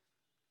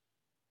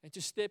and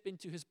to step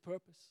into His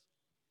purpose.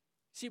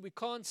 See, we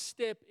can't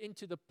step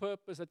into the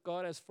purpose that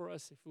God has for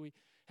us if we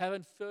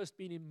haven't first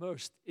been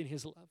immersed in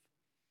His love.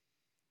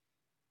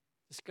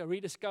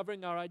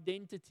 Rediscovering our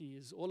identity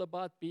is all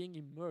about being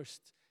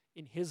immersed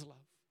in His love.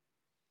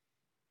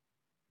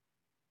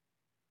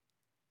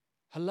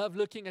 I love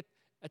looking at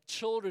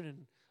children,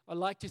 and I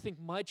like to think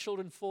my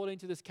children fall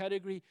into this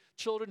category.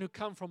 Children who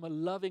come from a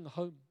loving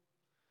home.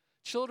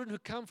 Children who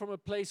come from a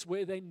place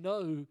where they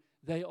know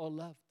they are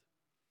loved.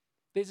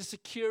 There's a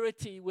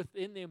security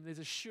within them. There's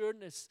a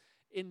sureness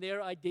in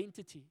their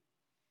identity.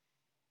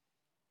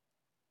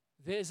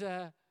 There's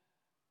a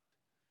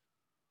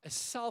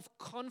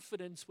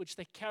self-confidence which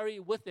they carry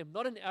with them.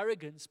 Not an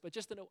arrogance, but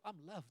just to know, I'm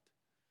loved.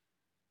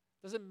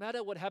 Doesn't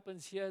matter what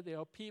happens here. There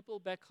are people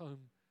back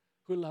home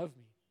who love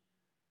me,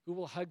 who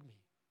will hug me,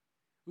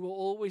 who are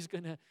always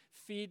going to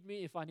feed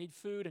me if I need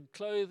food and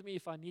clothe me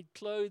if I need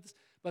clothes.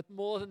 But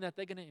more than that,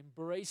 they're going to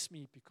embrace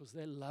me because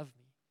they love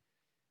me.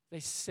 They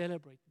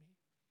celebrate me.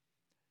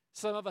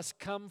 Some of us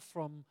come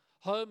from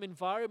home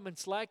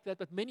environments like that,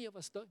 but many of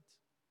us don't.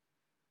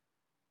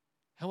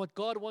 and what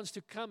God wants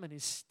to come and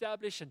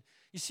establish. And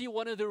you see,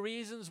 one of the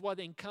reasons why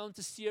the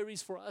Encounter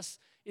series for us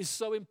is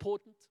so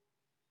important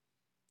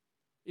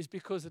is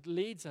because it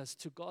leads us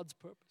to God's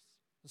purpose.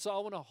 And so I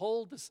want to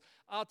hold this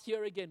out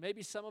here again.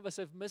 Maybe some of us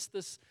have missed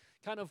this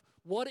kind of,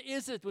 what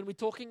is it when we're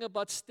talking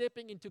about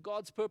stepping into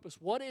God's purpose?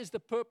 What is the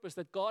purpose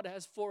that God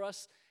has for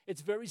us?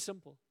 It's very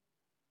simple.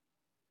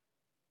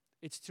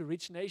 It's to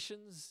reach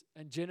nations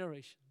and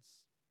generations,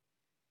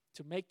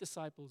 to make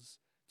disciples,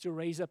 to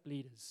raise up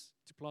leaders,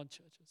 to plant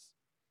churches.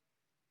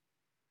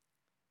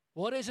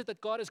 What is it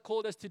that God has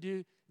called us to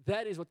do?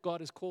 That is what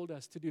God has called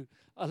us to do.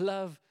 I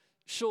love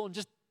Sean,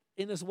 just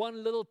in this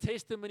one little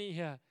testimony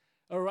here,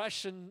 a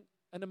Russian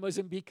and a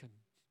Mozambican,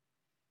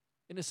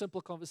 in a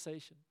simple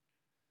conversation.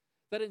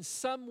 That in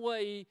some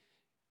way,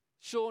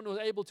 Sean was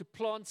able to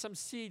plant some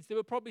seeds. There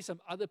were probably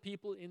some other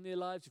people in their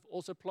lives who've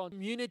also planted a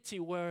community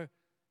where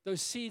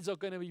those seeds are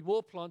going to be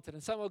more planted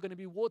and some are going to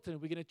be watered.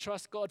 And we're going to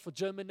trust God for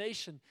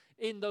germination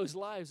in those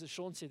lives, as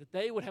Sean said, that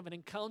they would have an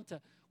encounter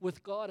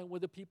with God and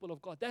with the people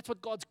of God. That's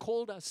what God's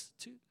called us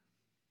to.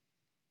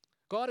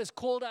 God has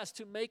called us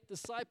to make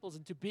disciples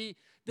and to be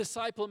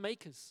disciple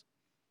makers.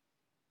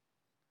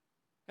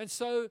 And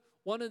so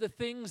one of the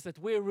things that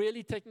we're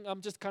really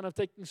I'm just kind of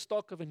taking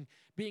stock of and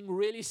being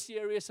really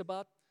serious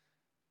about,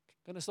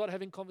 going to start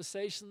having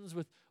conversations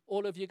with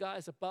all of you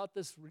guys about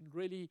this,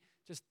 really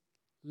just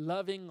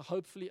loving,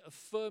 hopefully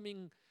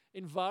affirming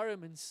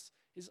environments,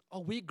 is,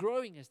 are we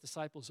growing as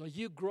disciples? Are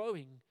you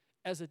growing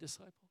as a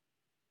disciple?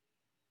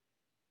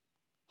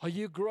 Are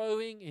you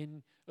growing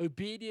in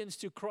obedience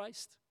to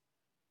Christ?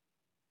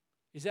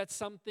 Is that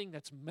something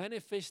that's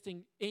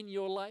manifesting in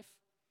your life?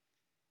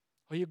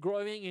 Are you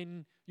growing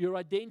in your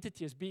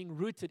identity as being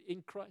rooted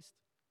in Christ?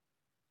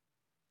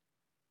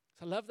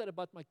 So I love that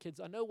about my kids.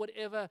 I know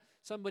whatever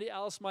somebody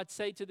else might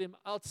say to them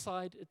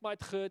outside, it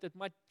might hurt, it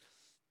might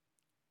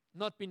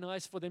not be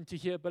nice for them to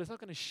hear, but it's not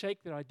going to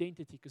shake their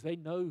identity because they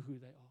know who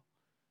they are,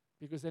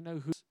 because they know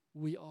who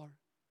we are.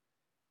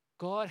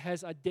 God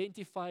has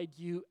identified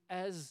you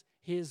as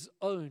His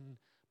own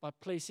by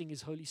placing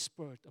His Holy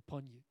Spirit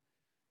upon you.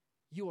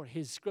 You are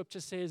His. Scripture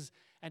says,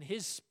 and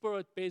His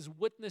Spirit bears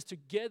witness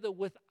together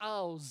with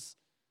ours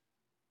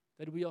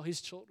that we are His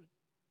children.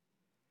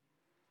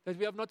 That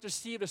we have not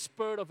received a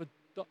spirit of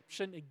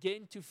adoption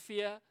again to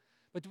fear,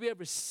 but we have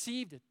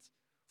received it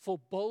for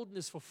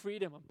boldness, for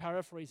freedom. I'm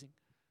paraphrasing.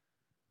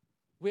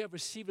 We have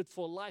received it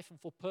for life and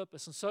for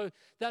purpose. And so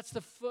that's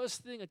the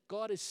first thing that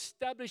God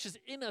establishes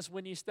in us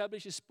when He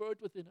establishes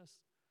Spirit within us.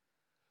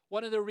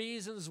 One of the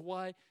reasons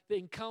why the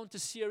Encounter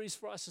series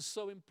for us is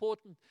so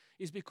important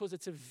is because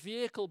it's a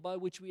vehicle by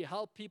which we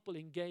help people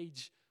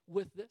engage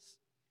with this.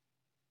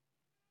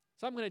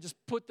 So I'm going to just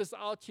put this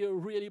out here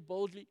really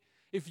boldly.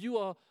 If you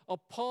are a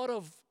part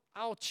of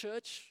our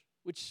church,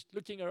 which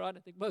looking around,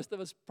 I think most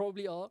of us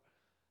probably are,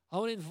 I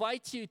want to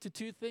invite you to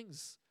two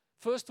things.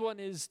 First one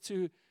is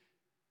to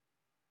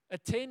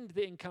attend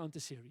the Encounter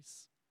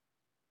series.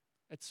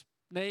 Its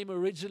name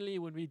originally,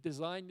 when we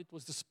designed it,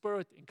 was the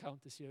Spirit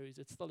Encounter series.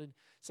 It's still in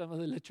some of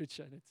the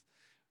literature, and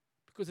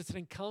because it's an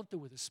encounter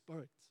with the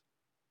Spirit.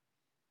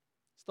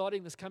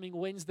 Starting this coming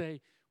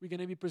Wednesday, we're going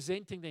to be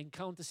presenting the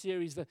Encounter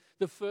series,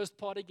 the first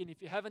part again.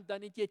 If you haven't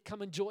done it yet,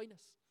 come and join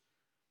us.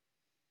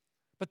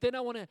 But then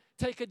I want to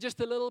take it just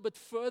a little bit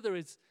further,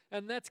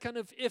 and that's kind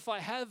of, if I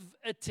have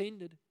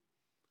attended,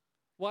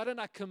 why don't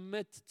I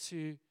commit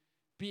to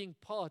being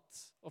part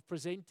of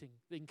presenting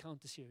the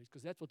Encounter series?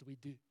 Because that's what we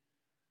do.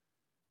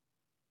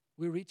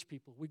 We reach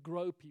people. We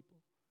grow people.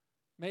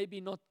 Maybe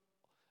not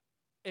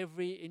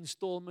every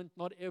installment,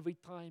 not every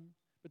time,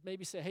 but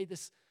maybe say, hey,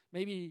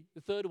 maybe the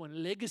third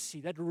one,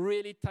 legacy, that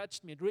really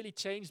touched me. It really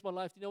changed my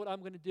life. You know what I'm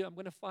going to do? I'm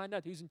going to find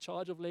out who's in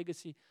charge of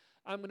legacy.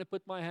 I'm going to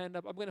put my hand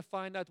up. I'm going to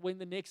find out when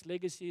the next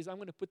legacy is. I'm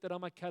going to put that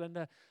on my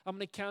calendar. I'm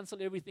going to cancel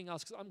everything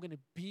else because I'm going to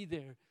be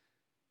there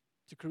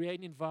to create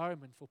an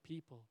environment for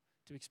people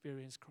to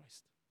experience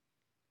Christ.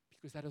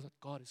 Because that is what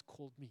God has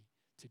called me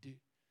to do.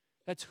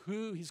 That's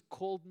who He's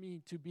called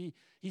me to be.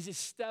 He's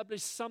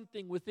established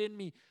something within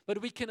me.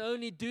 But we can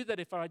only do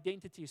that if our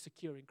identity is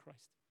secure in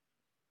Christ.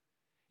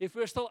 If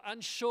we're still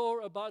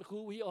unsure about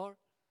who we are,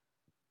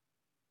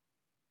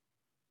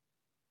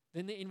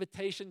 then the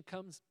invitation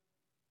comes.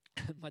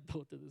 My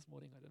daughter this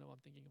morning, I don't know why I'm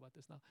thinking about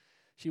this now.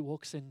 She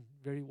walks in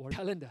very worried.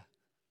 Calendar.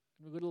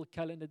 And we've got a little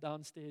calendar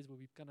downstairs where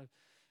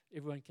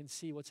everyone can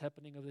see what's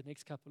happening over the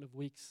next couple of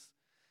weeks.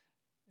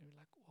 And we're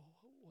like, oh,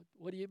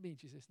 what do you mean?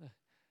 She says, no,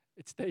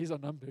 its days are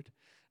numbered.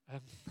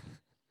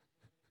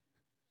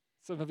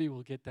 Some of you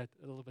will get that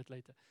a little bit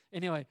later.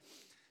 Anyway.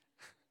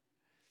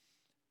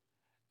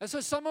 And so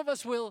some of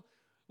us will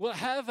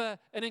have an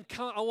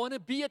encounter. I want to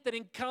be at that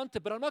encounter,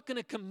 but I'm not going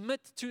to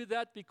commit to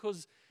that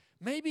because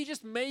maybe,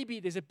 just maybe,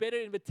 there's a better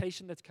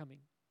invitation that's coming.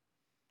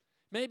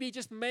 Maybe,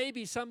 just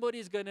maybe,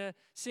 somebody's going to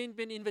send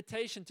me an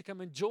invitation to come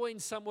and join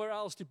somewhere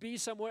else, to be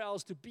somewhere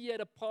else, to be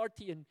at a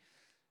party. And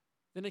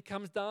then it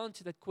comes down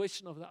to that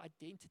question of the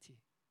identity.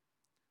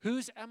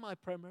 Whose am I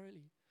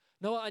primarily?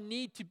 No, I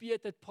need to be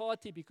at that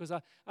party because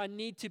I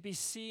need to be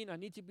seen. I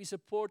need to be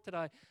supported.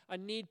 I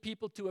need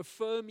people to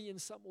affirm me in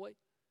some way.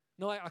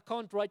 No, I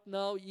can't right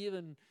now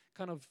even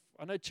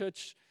I know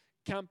church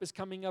camp is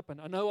coming up, and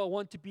I know I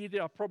want to be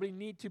there. I probably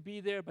need to be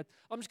there, but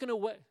I'm just going to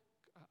wait.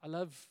 I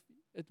love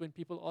it when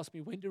people ask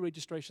me, when do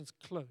registrations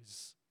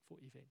close for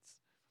events?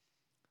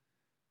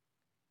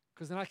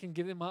 Because then I can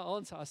give them my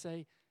answer. I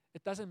say,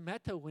 it doesn't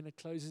matter when it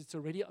closes. It's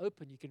already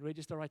open. You can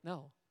register right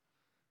now.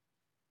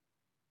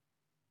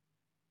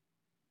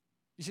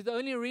 You see, the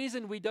only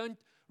reason we don't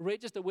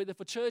register, whether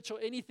for church or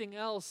anything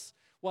else,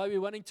 why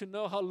we're wanting to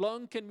know how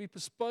long can we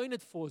postpone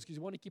it for, is because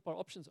we want to keep our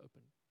options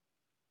open.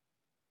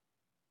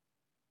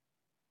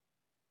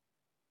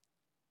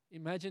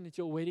 Imagine it's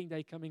your wedding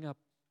day coming up,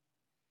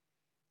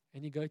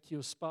 and you go to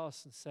your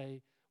spouse and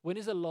say, when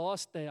is the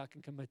last day I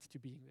can commit to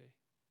being there?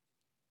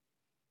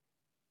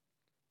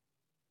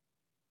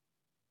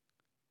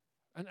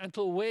 And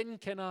until when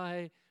can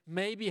I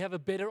maybe have a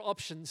better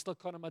option still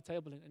on my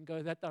table and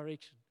go that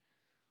direction?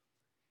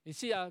 You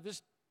see,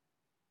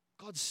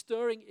 God's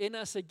stirring in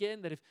us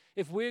again that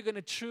if we're going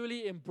to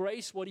truly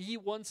embrace what He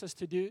wants us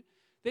to do,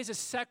 there's a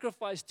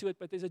sacrifice to it,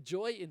 but there's a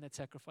joy in that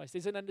sacrifice.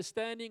 There's an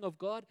understanding of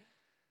God.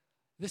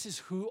 This is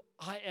who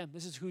I am.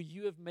 This is who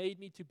you have made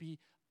me to be.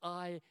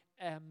 I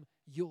am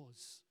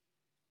yours.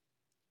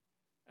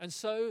 And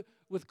so,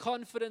 with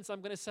confidence, I'm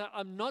going to say,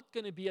 I'm not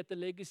going to be at the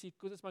legacy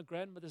because it's my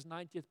grandmother's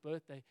 90th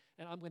birthday,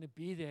 and I'm going to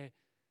be there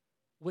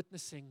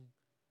witnessing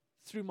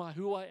through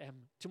who I am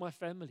to my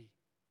family.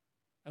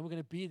 And we're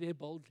going to be there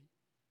boldly.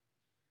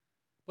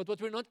 But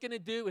what we're not going to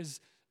do is,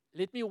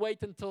 let me wait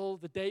until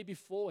the day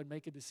before and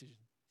make a decision.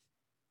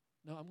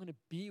 No, I'm going to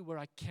be where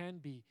I can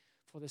be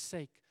for the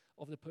sake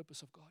of the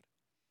purpose of God.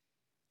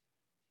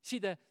 See,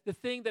 the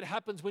thing that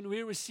happens when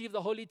we receive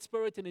the Holy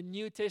Spirit in a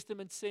New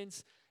Testament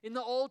sense, in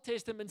the Old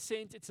Testament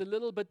sense, it's a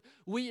little bit,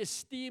 we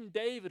esteem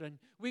David, and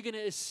we're going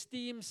to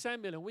esteem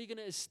Samuel, and we're going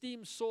to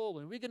esteem Saul,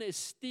 and we're going to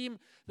esteem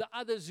the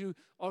others who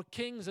are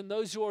kings and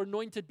those who are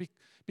anointed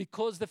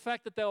because the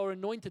fact that they are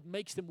anointed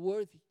makes them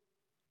worthy.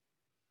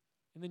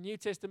 In the New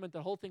Testament,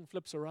 the whole thing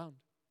flips around.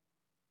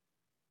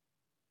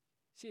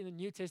 See, in the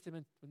New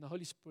Testament, when the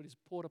Holy Spirit is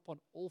poured upon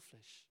all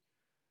flesh,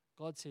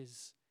 God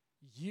says,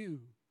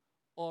 you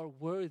are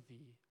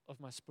worthy of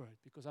my Spirit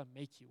because I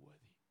make you worthy.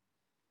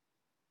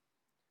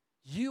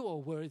 You are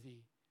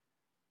worthy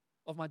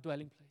of my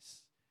dwelling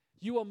place.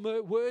 You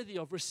are worthy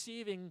of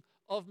receiving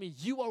of me.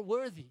 You are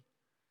worthy.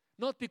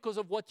 Not because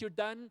of what you've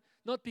done,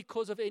 not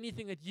because of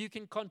anything that you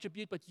can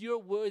contribute, but you're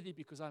worthy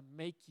because I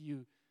make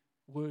you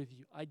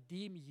worthy. I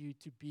deem you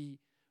to be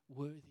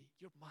worthy.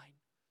 You're mine.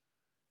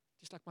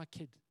 Just like my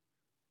kid.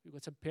 We've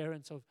got some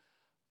parents of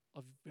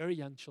very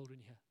young children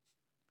here.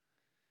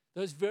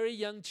 Those very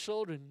young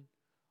children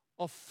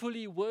are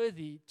fully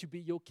worthy to be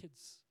your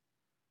kids.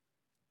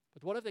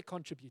 But what have they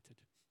contributed?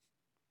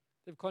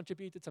 They've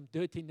contributed some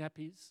dirty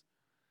nappies.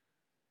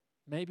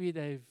 Maybe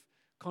they've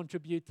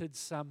contributed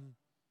some,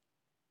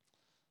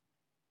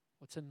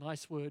 what's a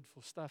nice word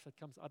for stuff that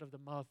comes out of the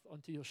mouth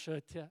onto your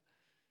shirt here?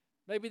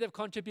 Maybe they've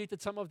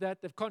contributed some of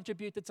that. They've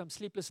contributed some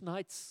sleepless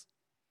nights.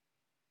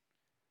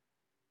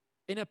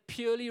 In a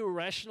purely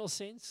rational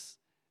sense,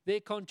 their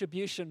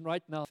contribution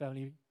right now,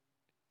 family,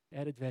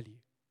 added value.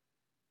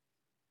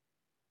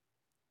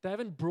 They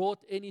haven't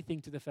brought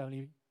anything to the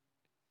family,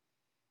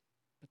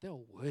 but they are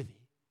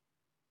worthy.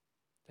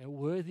 They are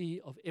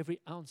worthy of every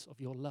ounce of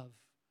your love.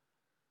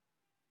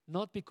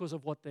 Not because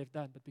of what they've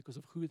done, but because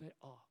of who they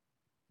are.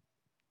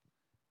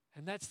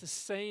 And that's the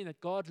saying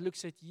that God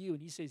looks at you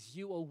and He says,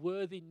 you are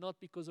worthy not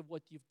because of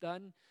what you've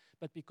done,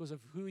 but because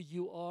of who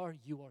you are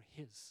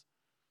His.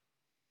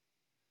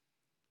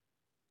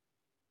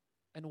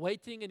 And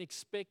waiting and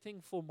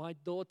expecting for my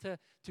daughter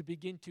to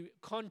begin to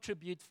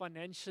contribute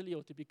financially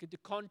or to begin to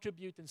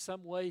contribute in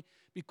some way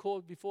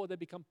before they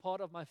become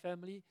part of my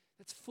family,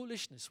 that's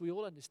foolishness. We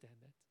all understand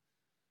that.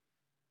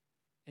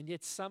 And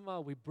yet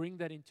somehow we bring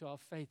that into our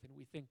faith and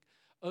we think,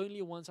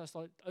 only when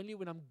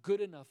I'm good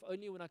enough,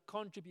 only when I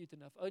contribute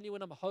enough, only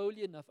when I'm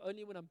holy enough,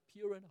 only when I'm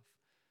pure enough,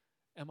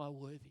 am I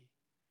worthy.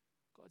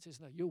 God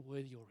says, no, you're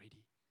worthy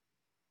already.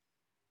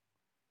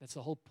 That's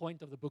the whole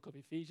point of the book of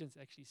Ephesians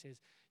actually says,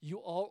 you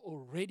are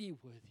already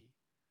worthy.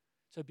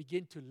 So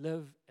begin to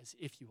live as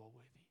if you are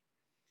worthy.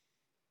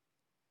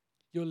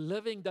 Your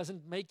living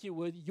doesn't make you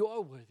worthy. You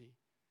are worthy.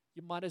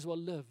 You might as well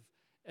live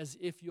as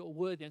if you're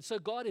worthy. And so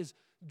God is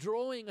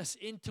drawing us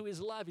into His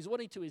life. He's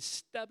wanting to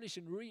establish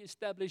and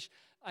reestablish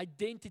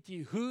identity,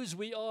 whose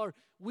we are.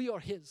 We are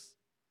His.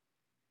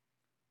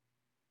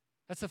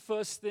 That's the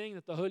first thing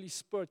that the Holy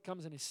Spirit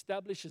comes and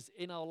establishes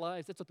in our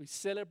lives. That's what we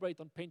celebrate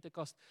on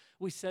Pentecost.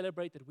 We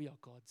celebrate that we are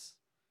God's.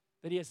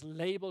 That He has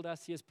labeled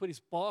us. He has put His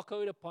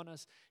barcode upon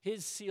us,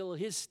 His seal,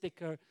 His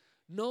sticker.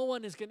 No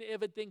one is going to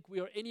ever think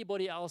we are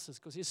anybody else's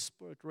because His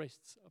Spirit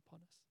rests upon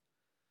us.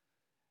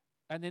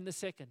 And then the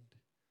second,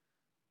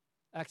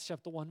 Acts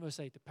chapter 1 verse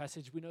 8, the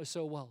passage we know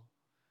so well.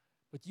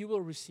 But you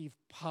will receive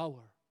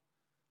power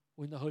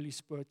when the Holy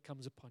Spirit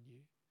comes upon you.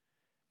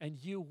 And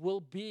you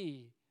will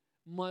be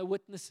my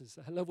witnesses.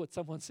 I love what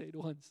someone said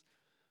once.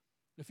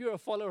 If you're a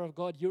follower of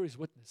God, you're His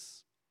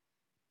witness.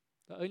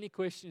 The only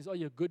question is, are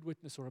you a good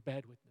witness or a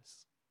bad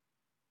witness?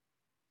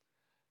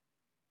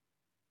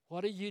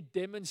 What are you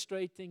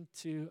demonstrating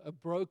to a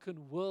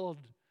broken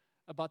world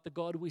about the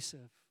God we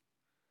serve?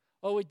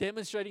 Are we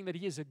demonstrating that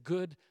He is a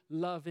good,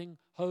 loving,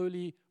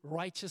 holy,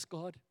 righteous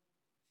God?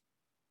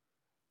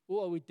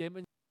 Or are we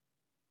demonstrating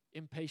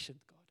impatient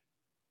God?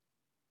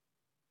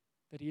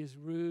 That He is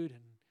rude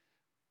and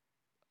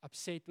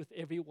upset with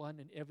everyone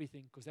and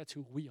everything because that's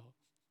who we are.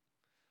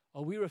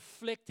 Are we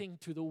reflecting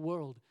to the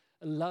world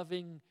a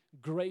loving,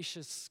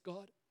 gracious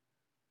God?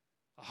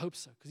 I hope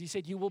so, because He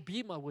said, you will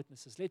be my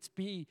witnesses. Let's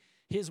be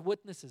His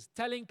witnesses,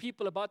 telling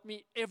people about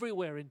me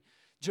everywhere in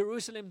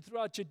Jerusalem,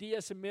 throughout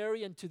Judea,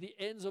 Samaria, and to the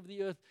ends of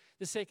the earth.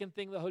 The second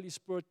thing the Holy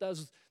Spirit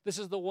does, this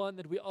is the one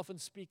that we often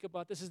speak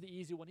about. This is the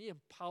easy one. He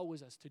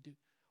empowers us to do.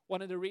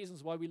 One of the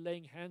reasons why we're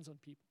laying hands on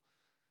people.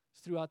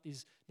 Throughout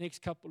these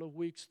next couple of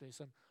weeks, there's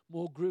some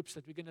more groups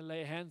that we're going to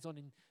lay hands on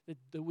in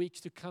the weeks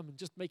to come, and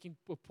just making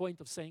a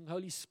point of saying,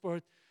 Holy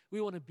Spirit, we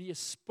want to be a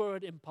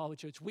Spirit-empowered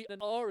church. We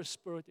are a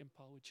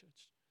Spirit-empowered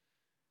church.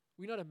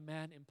 We're not a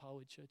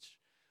man-empowered church.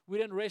 We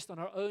don't rest on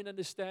our own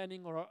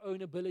understanding or our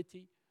own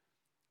ability.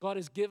 God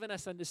has given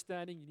us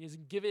understanding, and He has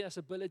given us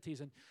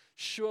abilities, and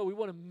sure, we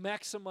want to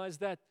maximize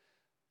that,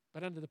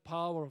 but under the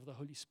power of the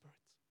Holy Spirit.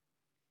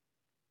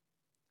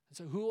 And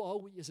so who are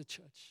we as a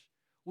church?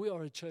 We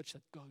are a church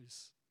that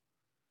goes.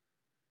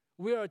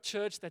 We are a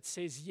church that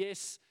says,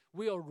 yes,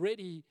 we are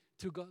ready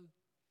to go.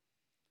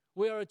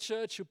 We are a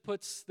church who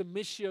puts the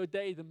Missio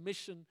Dei, the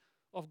mission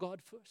of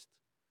God, first.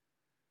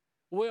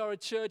 We are a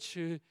church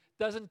who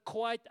doesn't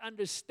quite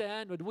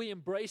understand, but we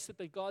embrace it,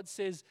 that God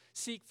says,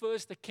 seek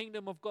first the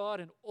kingdom of God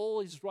and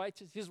all His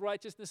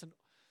righteousness, and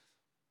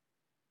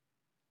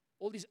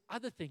all these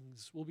other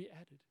things will be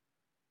added.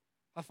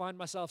 I find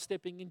myself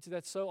stepping into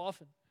that so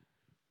often.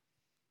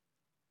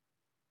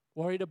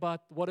 Worried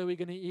about what are we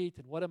going to eat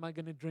and what am I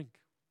going to drink.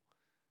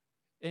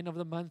 End of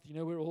the month,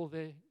 we're all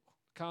there.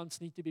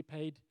 Accounts need to be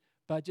paid.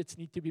 Budgets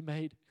need to be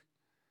made.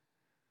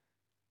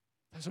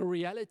 Those are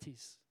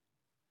realities.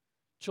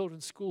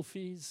 Children's school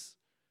fees.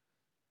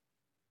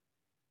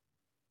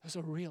 Those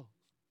are real.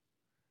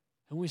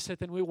 And we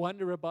sit and we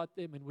wonder about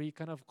them, and we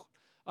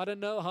I don't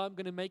know how I'm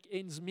going to make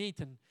ends meet.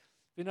 And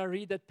then I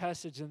read that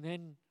passage, and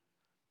then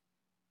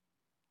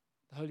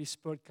the Holy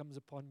Spirit comes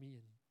upon me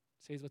and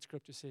says what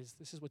Scripture says.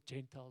 This is what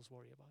Gentiles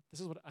worry about.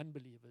 This is what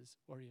unbelievers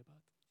worry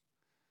about.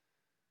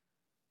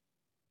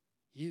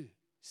 You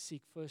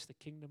seek first the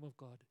kingdom of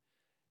God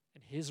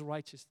and His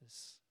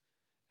righteousness,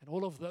 and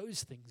all of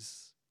those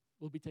things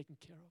will be taken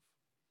care of.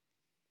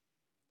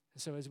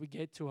 And so as we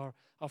get to our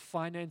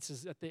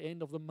finances at the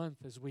end of the month,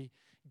 as we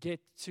get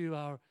to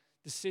our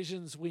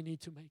decisions we need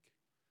to make,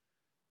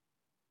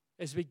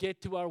 as we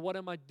get to our what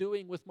am I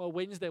doing with my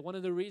Wednesday, one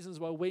of the reasons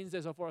why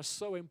Wednesdays are for us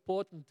so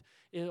important,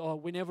 or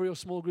whenever your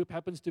small group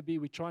happens to be,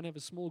 we try and have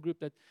a small group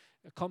that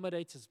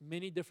accommodates as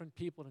many different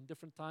people in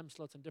different time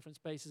slots and different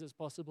spaces as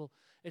possible.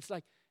 It's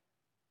like,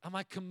 am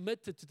I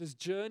committed to this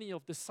journey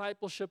of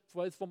discipleship,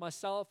 both for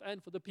myself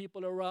and for the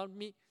people around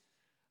me?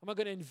 Am I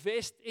going to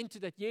invest into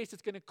that? Yes,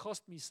 it's going to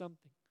cost me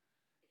something.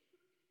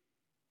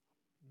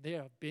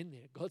 I've been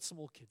there, got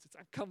small kids. It's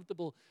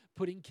uncomfortable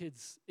putting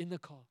kids in the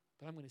car,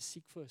 but I'm going to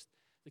seek first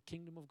the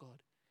kingdom of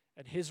God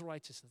and His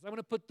righteousness. I'm going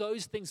to put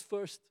those things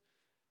first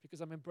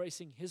because I'm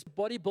embracing His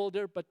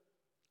bodybuilder, but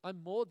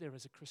I'm more there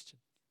as a Christian.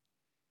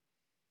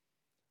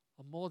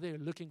 I'm more there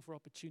looking for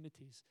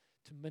opportunities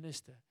to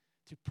minister,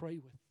 to pray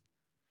with,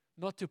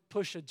 not to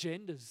push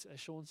agendas, as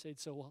Sean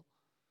said so well,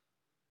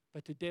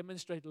 but to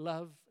demonstrate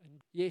love.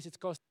 And yes, it's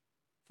cost.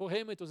 For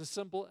him, it was a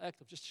simple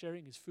act of just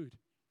sharing his food.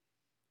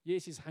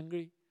 Yes, he's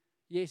hungry.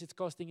 Yes, it's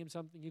costing him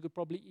something. He could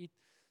probably eat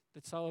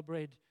that sour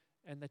bread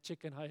and that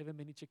chicken, however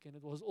many chicken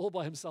it was, all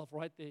by himself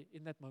right there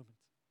in that moment.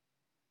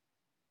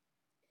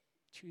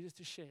 Chooses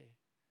to share.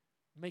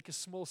 Make a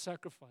small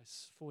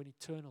sacrifice for an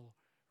eternal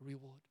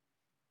reward.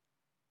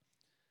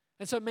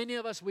 And so many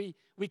of us, we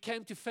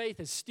came to faith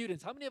as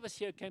students. How many of us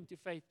here came to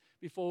faith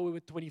before we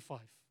were 25?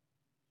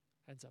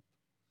 Hands up.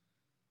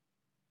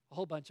 A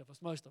whole bunch of us,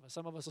 most of us.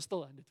 Some of us are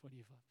still under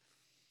 25.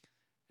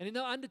 And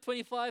under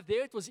 25,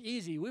 there it was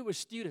easy. We were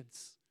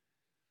students.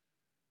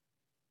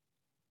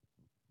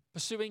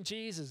 Pursuing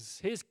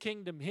Jesus, His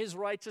kingdom, His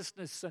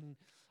righteousness, and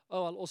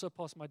I'll also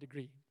pass my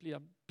degree.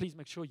 Please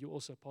make sure you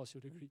also pass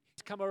your degree.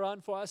 It's come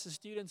around for us as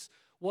students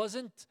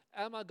wasn't,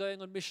 am I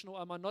going on mission or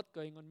am I not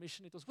going on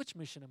mission? It was, which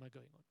mission am I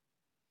going on?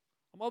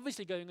 I'm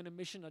obviously going on a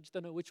mission, I just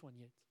don't know which one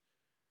yet.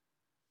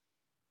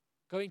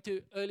 Going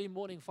to early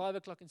morning, 5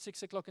 o'clock and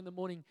 6 o'clock in the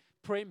morning,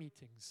 prayer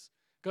meetings.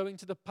 Going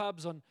to the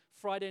pubs on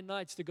Friday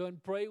nights to go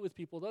and pray with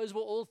people. Those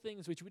were all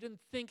things which we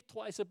didn't think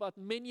twice about.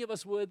 Many of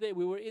us were there.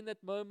 We were in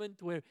that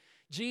moment where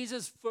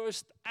Jesus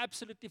first,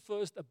 absolutely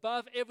first,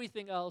 above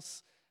everything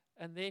else,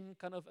 and then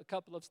kind of a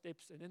couple of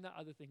steps, and then the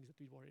other things that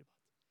we worry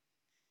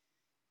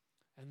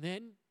about. And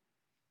then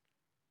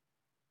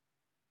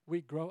we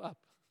grow up.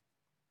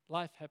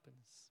 Life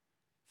happens.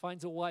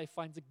 Finds a wife,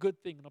 finds a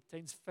good thing, and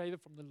obtains favor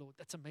from the Lord.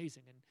 That's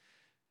amazing. And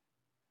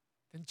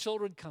then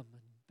children come,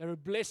 and they're a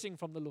blessing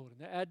from the Lord, and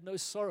they add no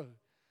sorrow.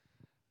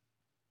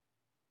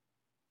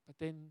 But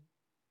then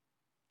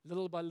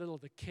little by little,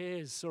 the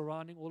cares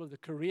surrounding all of the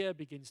career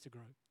begins to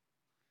grow.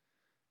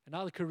 And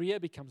now the career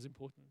becomes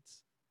important.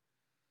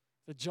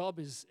 The job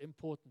is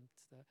important.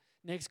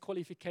 The next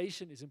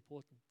qualification is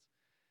important.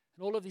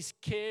 And all of these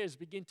cares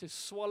begin to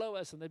swallow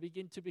us, and they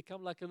begin to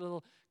become like a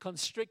little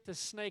constrictor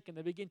snake, and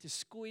they begin to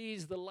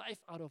squeeze the life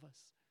out of us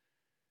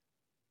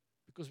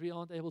because we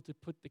aren't able to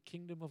put the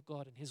kingdom of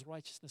God and His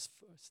righteousness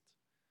first.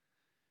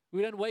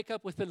 We don't wake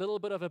up with a little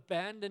bit of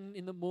abandon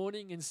in the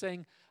morning and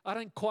saying, I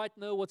don't quite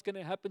know what's going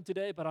to happen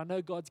today, but I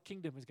know God's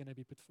kingdom is going to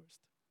be put first.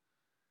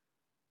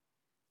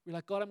 We're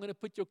like, God, I'm going to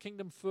put your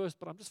kingdom first,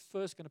 but I'm just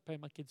first going to pay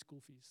my kids'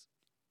 school fees.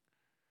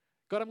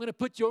 God, I'm going to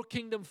put your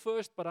kingdom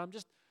first, but I'm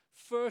just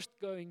first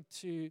going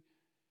to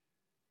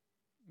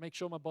make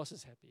sure my boss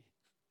is happy.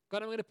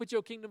 God, I'm going to put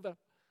your kingdom first.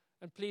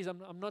 And please,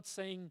 I'm not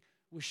saying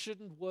we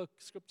shouldn't work.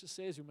 Scripture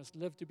says we must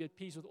live to be at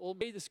peace with all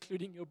men,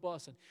 including your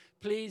boss. And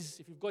please,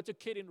 if you've got your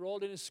kid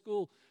enrolled in a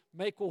school,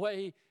 make a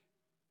way,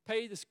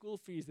 pay the school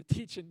fees. The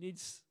teacher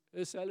needs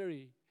her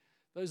salary.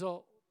 Those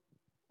are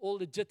all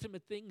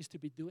legitimate things to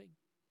be doing.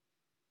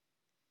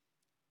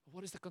 But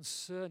what is the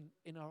concern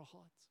in our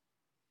hearts?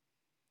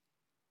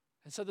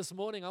 And so this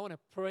morning, I want to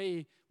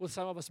pray with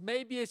some of us.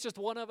 Maybe it's just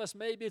one of us.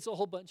 Maybe it's a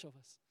whole bunch of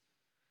us.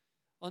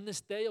 On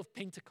this day of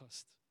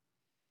Pentecost,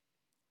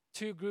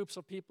 2 groups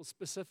of people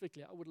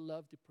specifically I would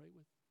love to pray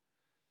with.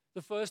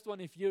 The first one,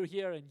 if you're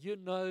here and you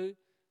know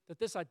that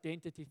this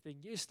identity thing,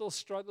 you still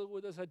struggle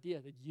with this idea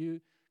that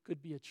you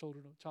could be a child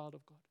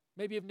of God.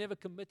 Maybe you've never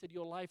committed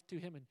your life to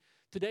Him, and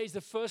today is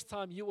the first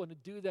time you want to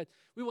do that.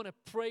 We want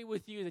to pray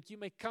with you that you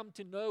may come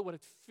to know what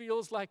it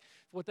feels like,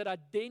 what that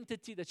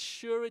identity, that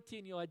surety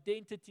in your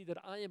identity that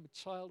I am a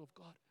child of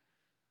God.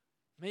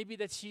 Maybe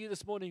that's you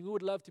this morning. We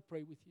would love to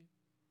pray with you.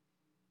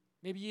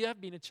 Maybe you have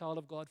been a child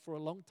of God for a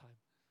long time.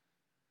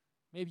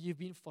 Maybe you've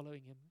been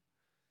following Him,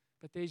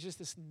 but there's just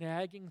this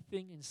nagging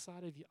thing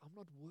inside of you. I'm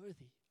not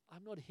worthy.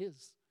 I'm not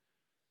His.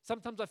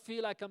 Sometimes I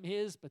feel like I'm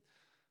His, but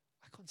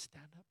I can't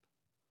stand up.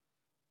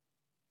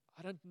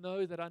 I don't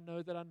know that I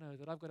know that I know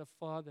that I've got a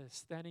Father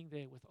standing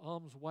there with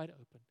arms wide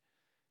open,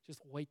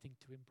 just waiting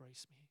to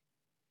embrace me.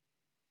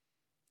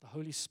 The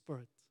Holy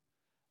Spirit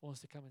wants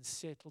to come and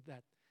settle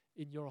that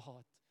in your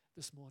heart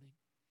this morning.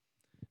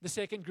 The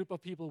second group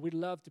of people we'd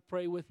love to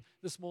pray with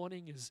this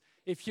morning is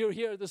if you're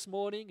here this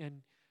morning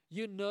and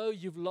you know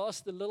you've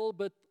lost a little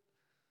bit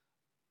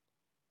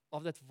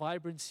of that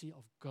vibrancy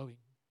of going.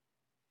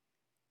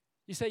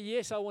 You say,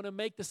 yes, I want to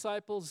make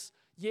disciples.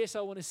 Yes,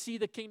 I want to see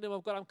the kingdom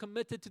of God. I'm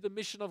committed to the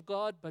mission of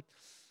God, but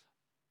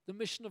the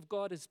mission of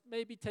God is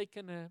maybe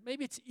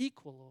maybe it's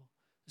equal or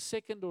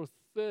second or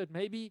third.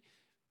 Maybe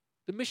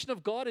the mission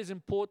of God is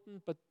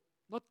important, but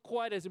not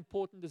quite as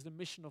important as the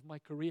mission of my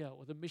career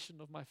or the mission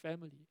of my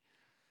family.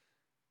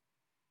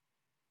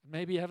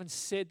 Maybe you haven't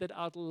said that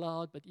out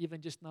loud, but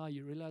even just now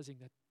you're realizing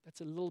that that's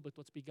a little bit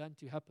what's begun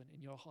to happen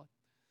in your heart.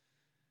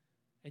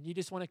 And you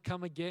just want to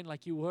come again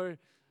like you were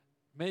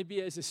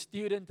maybe as a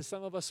student,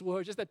 some of us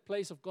were, just that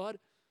place of God.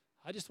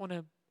 I just want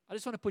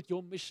to put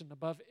your mission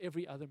above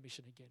every other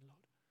mission again, Lord.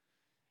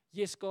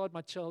 Yes, God,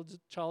 my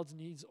child's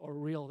needs are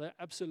real. They're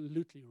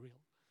absolutely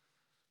real.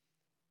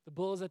 The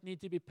bills that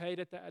need to be paid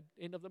at the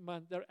end of the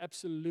month, they're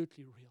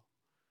absolutely real.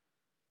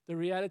 The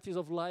realities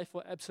of life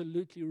are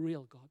absolutely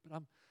real, God.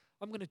 But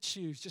I'm going to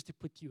choose just to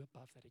put you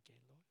above that again,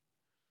 Lord.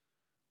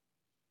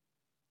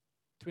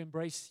 To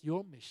embrace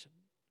your mission.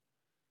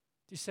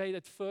 To say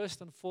that first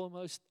and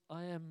foremost,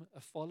 I am a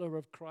follower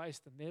of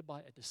Christ and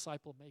thereby a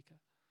disciple maker.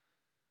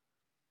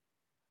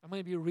 I'm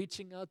going to be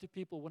reaching out to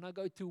people. When I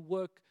go to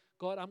work,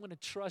 God, I'm going to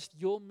trust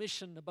your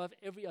mission above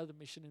every other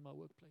mission in my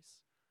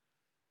workplace.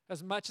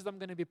 As much as I'm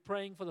going to be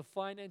praying for the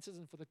finances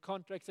and for the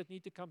contracts that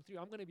need to come through,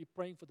 I'm going to be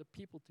praying for the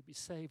people to be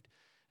saved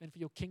and for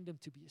your kingdom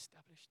to be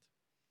established.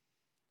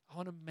 I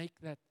want to make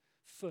that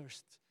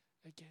first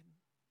again.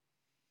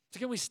 So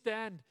can we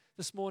stand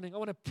this morning? I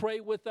want to pray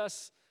with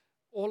us,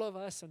 all of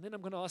us, and then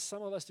I'm going to ask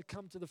some of us to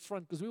come to the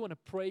front because we want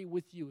to pray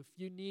with you. If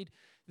you need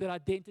that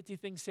identity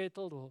thing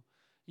settled or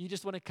you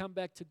just want to come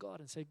back to God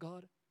and say,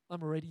 God,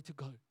 I'm ready to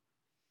go.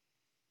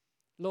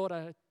 Lord,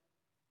 I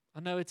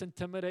know it's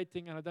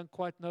intimidating and I don't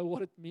quite know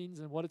what it means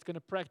and what it's going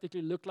to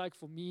practically look like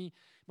for me,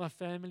 my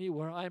family,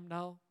 where I am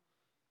now,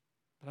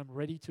 but I'm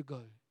ready to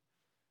go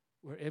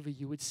wherever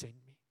you would send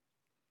me.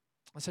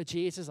 And so,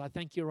 Jesus, I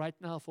thank you right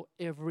now for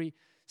every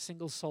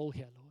single soul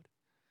here, Lord.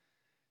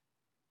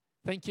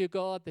 Thank you,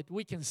 God, that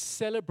we can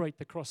celebrate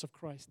the cross of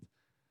Christ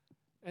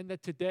and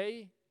that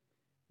today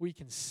we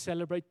can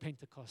celebrate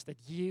Pentecost, that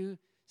you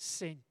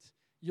sent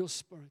your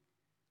Spirit.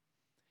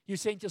 You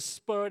sent your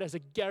Spirit as a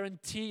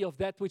guarantee of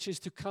that which is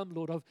to come,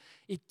 Lord, of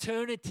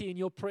eternity in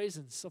your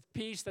presence, of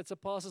peace that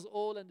surpasses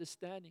all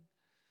understanding,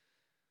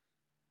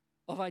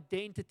 of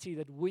identity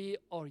that we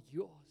are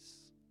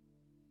yours.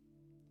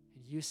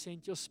 And you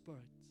sent your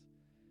Spirit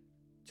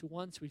to,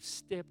 once we've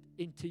stepped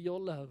into your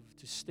love,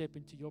 to step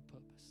into your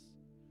purpose,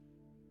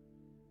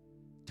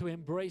 to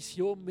embrace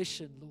your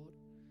mission, Lord,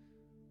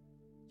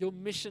 your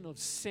mission of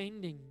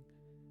sending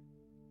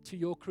to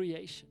your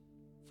creation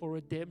for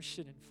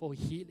redemption and for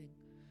healing,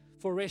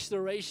 for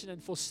restoration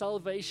and for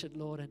salvation,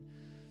 Lord. And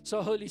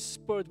so, Holy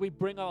Spirit, we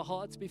bring our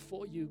hearts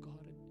before you, God.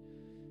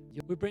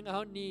 And we bring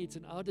our needs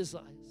and our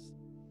desires.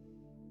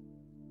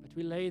 But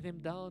we lay them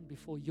down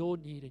before your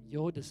need and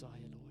your desire,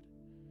 Lord,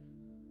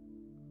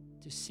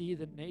 to see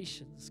the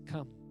nations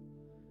come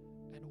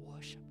and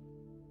worship.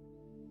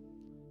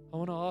 I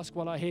want to ask,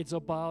 while our heads are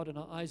bowed and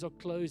our eyes are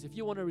closed, if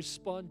you want to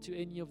respond to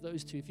any of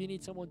those two, if you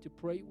need someone to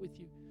pray with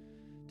you,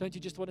 don't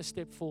you just want to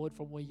step forward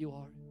from where you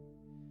are?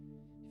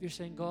 If you're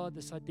saying, God,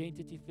 this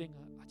identity thing,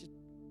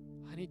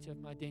 I need to have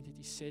my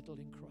identity settled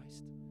in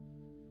Christ.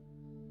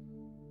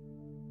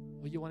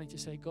 Or you're wanting to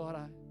say, God,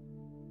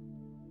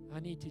 I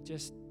need to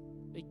just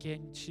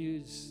again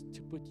choose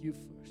to put you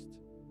first.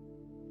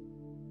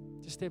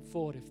 Just step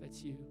forward if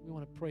that's you. We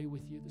want to pray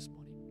with you this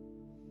morning.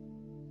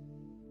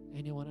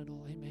 Anyone at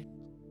all? Amen.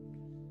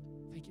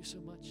 Thank you so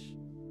much.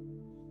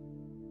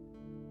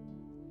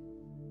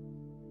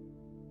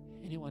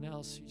 Anyone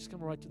else? You just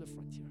come right to the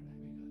front here. There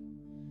we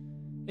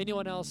go.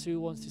 Anyone else who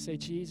wants to say,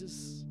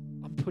 Jesus,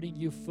 I'm putting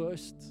you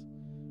first.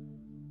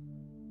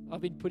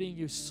 I've been putting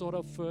you sort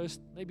of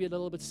first, maybe a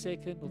little bit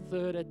second or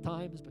third at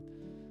times, but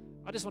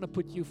I just want to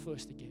put you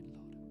first again,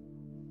 Lord.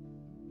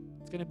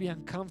 It's going to be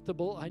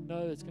uncomfortable. I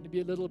know it's going to be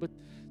a little bit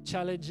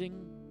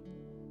challenging,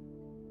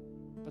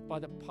 but by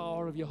the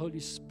power of your Holy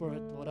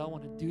Spirit, Lord, I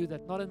want to do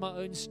that, not in my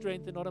own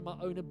strength and not in my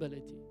own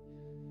ability.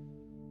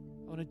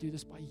 I want to do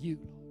this by you,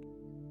 Lord.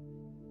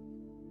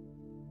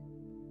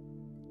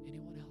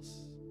 Anyone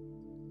else?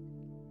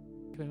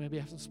 Can we maybe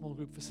have some small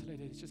group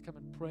facilitators just come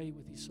and pray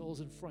with these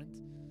souls in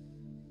front?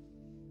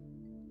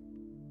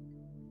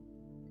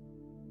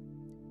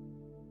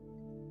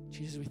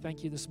 Jesus, we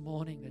thank you this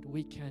morning that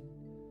we can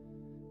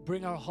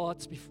bring our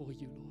hearts before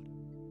you, Lord.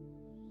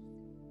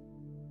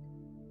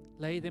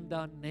 Lay them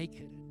down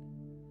naked and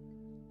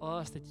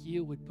ask that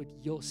you would put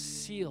your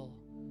seal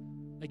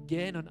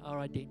again on our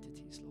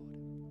identities, Lord.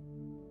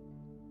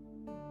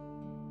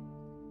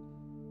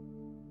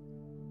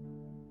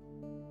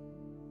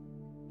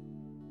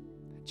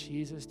 And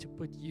Jesus, to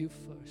put you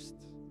first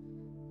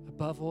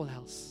above all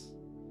else,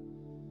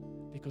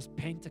 because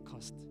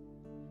Pentecost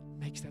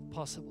makes that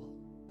possible.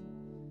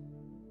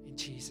 In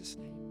Jesus'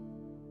 name.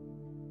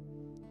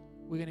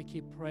 We're going to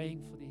keep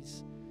praying for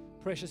these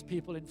precious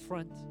people in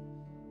front.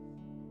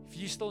 If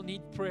you still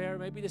need prayer,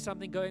 maybe there's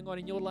something going on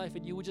in your life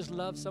and you would just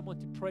love someone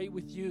to pray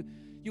with you,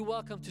 you're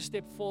welcome to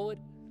step forward.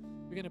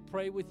 We're going to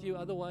pray with you.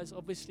 Otherwise,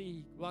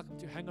 obviously, welcome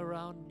to hang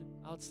around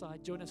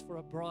outside. Join us for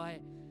a braai.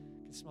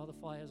 You can smell the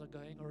fires are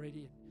going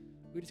already.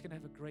 We're just going to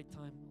have a great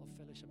time of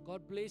fellowship.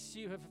 God bless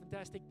you. Have a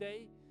fantastic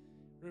day.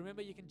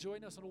 Remember, you can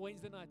join us on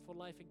Wednesday night for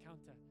Life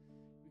Encounter.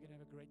 We're going to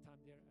have a great time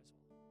there as well.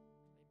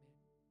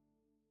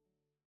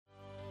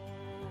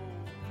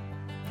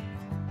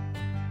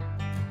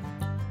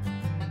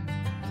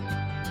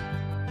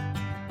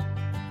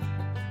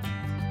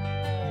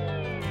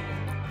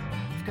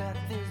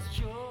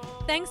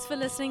 Thanks for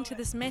listening to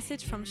this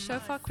message from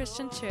Shofar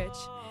Christian Church.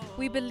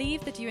 We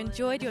believe that you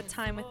enjoyed your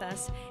time with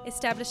us,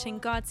 establishing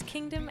God's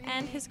kingdom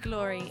and His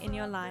glory in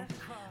your life.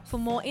 For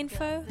more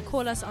info,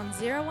 call us on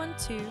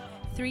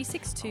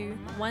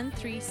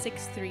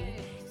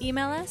 012-362-1363.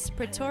 Email us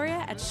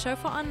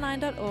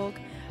pretoria@shofaronline.org.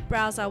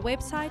 Browse our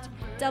website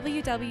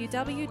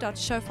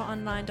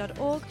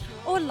www.shofaronline.org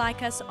or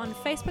like us on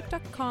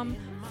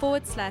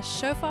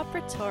facebook.com/Shofar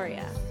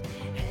Pretoria.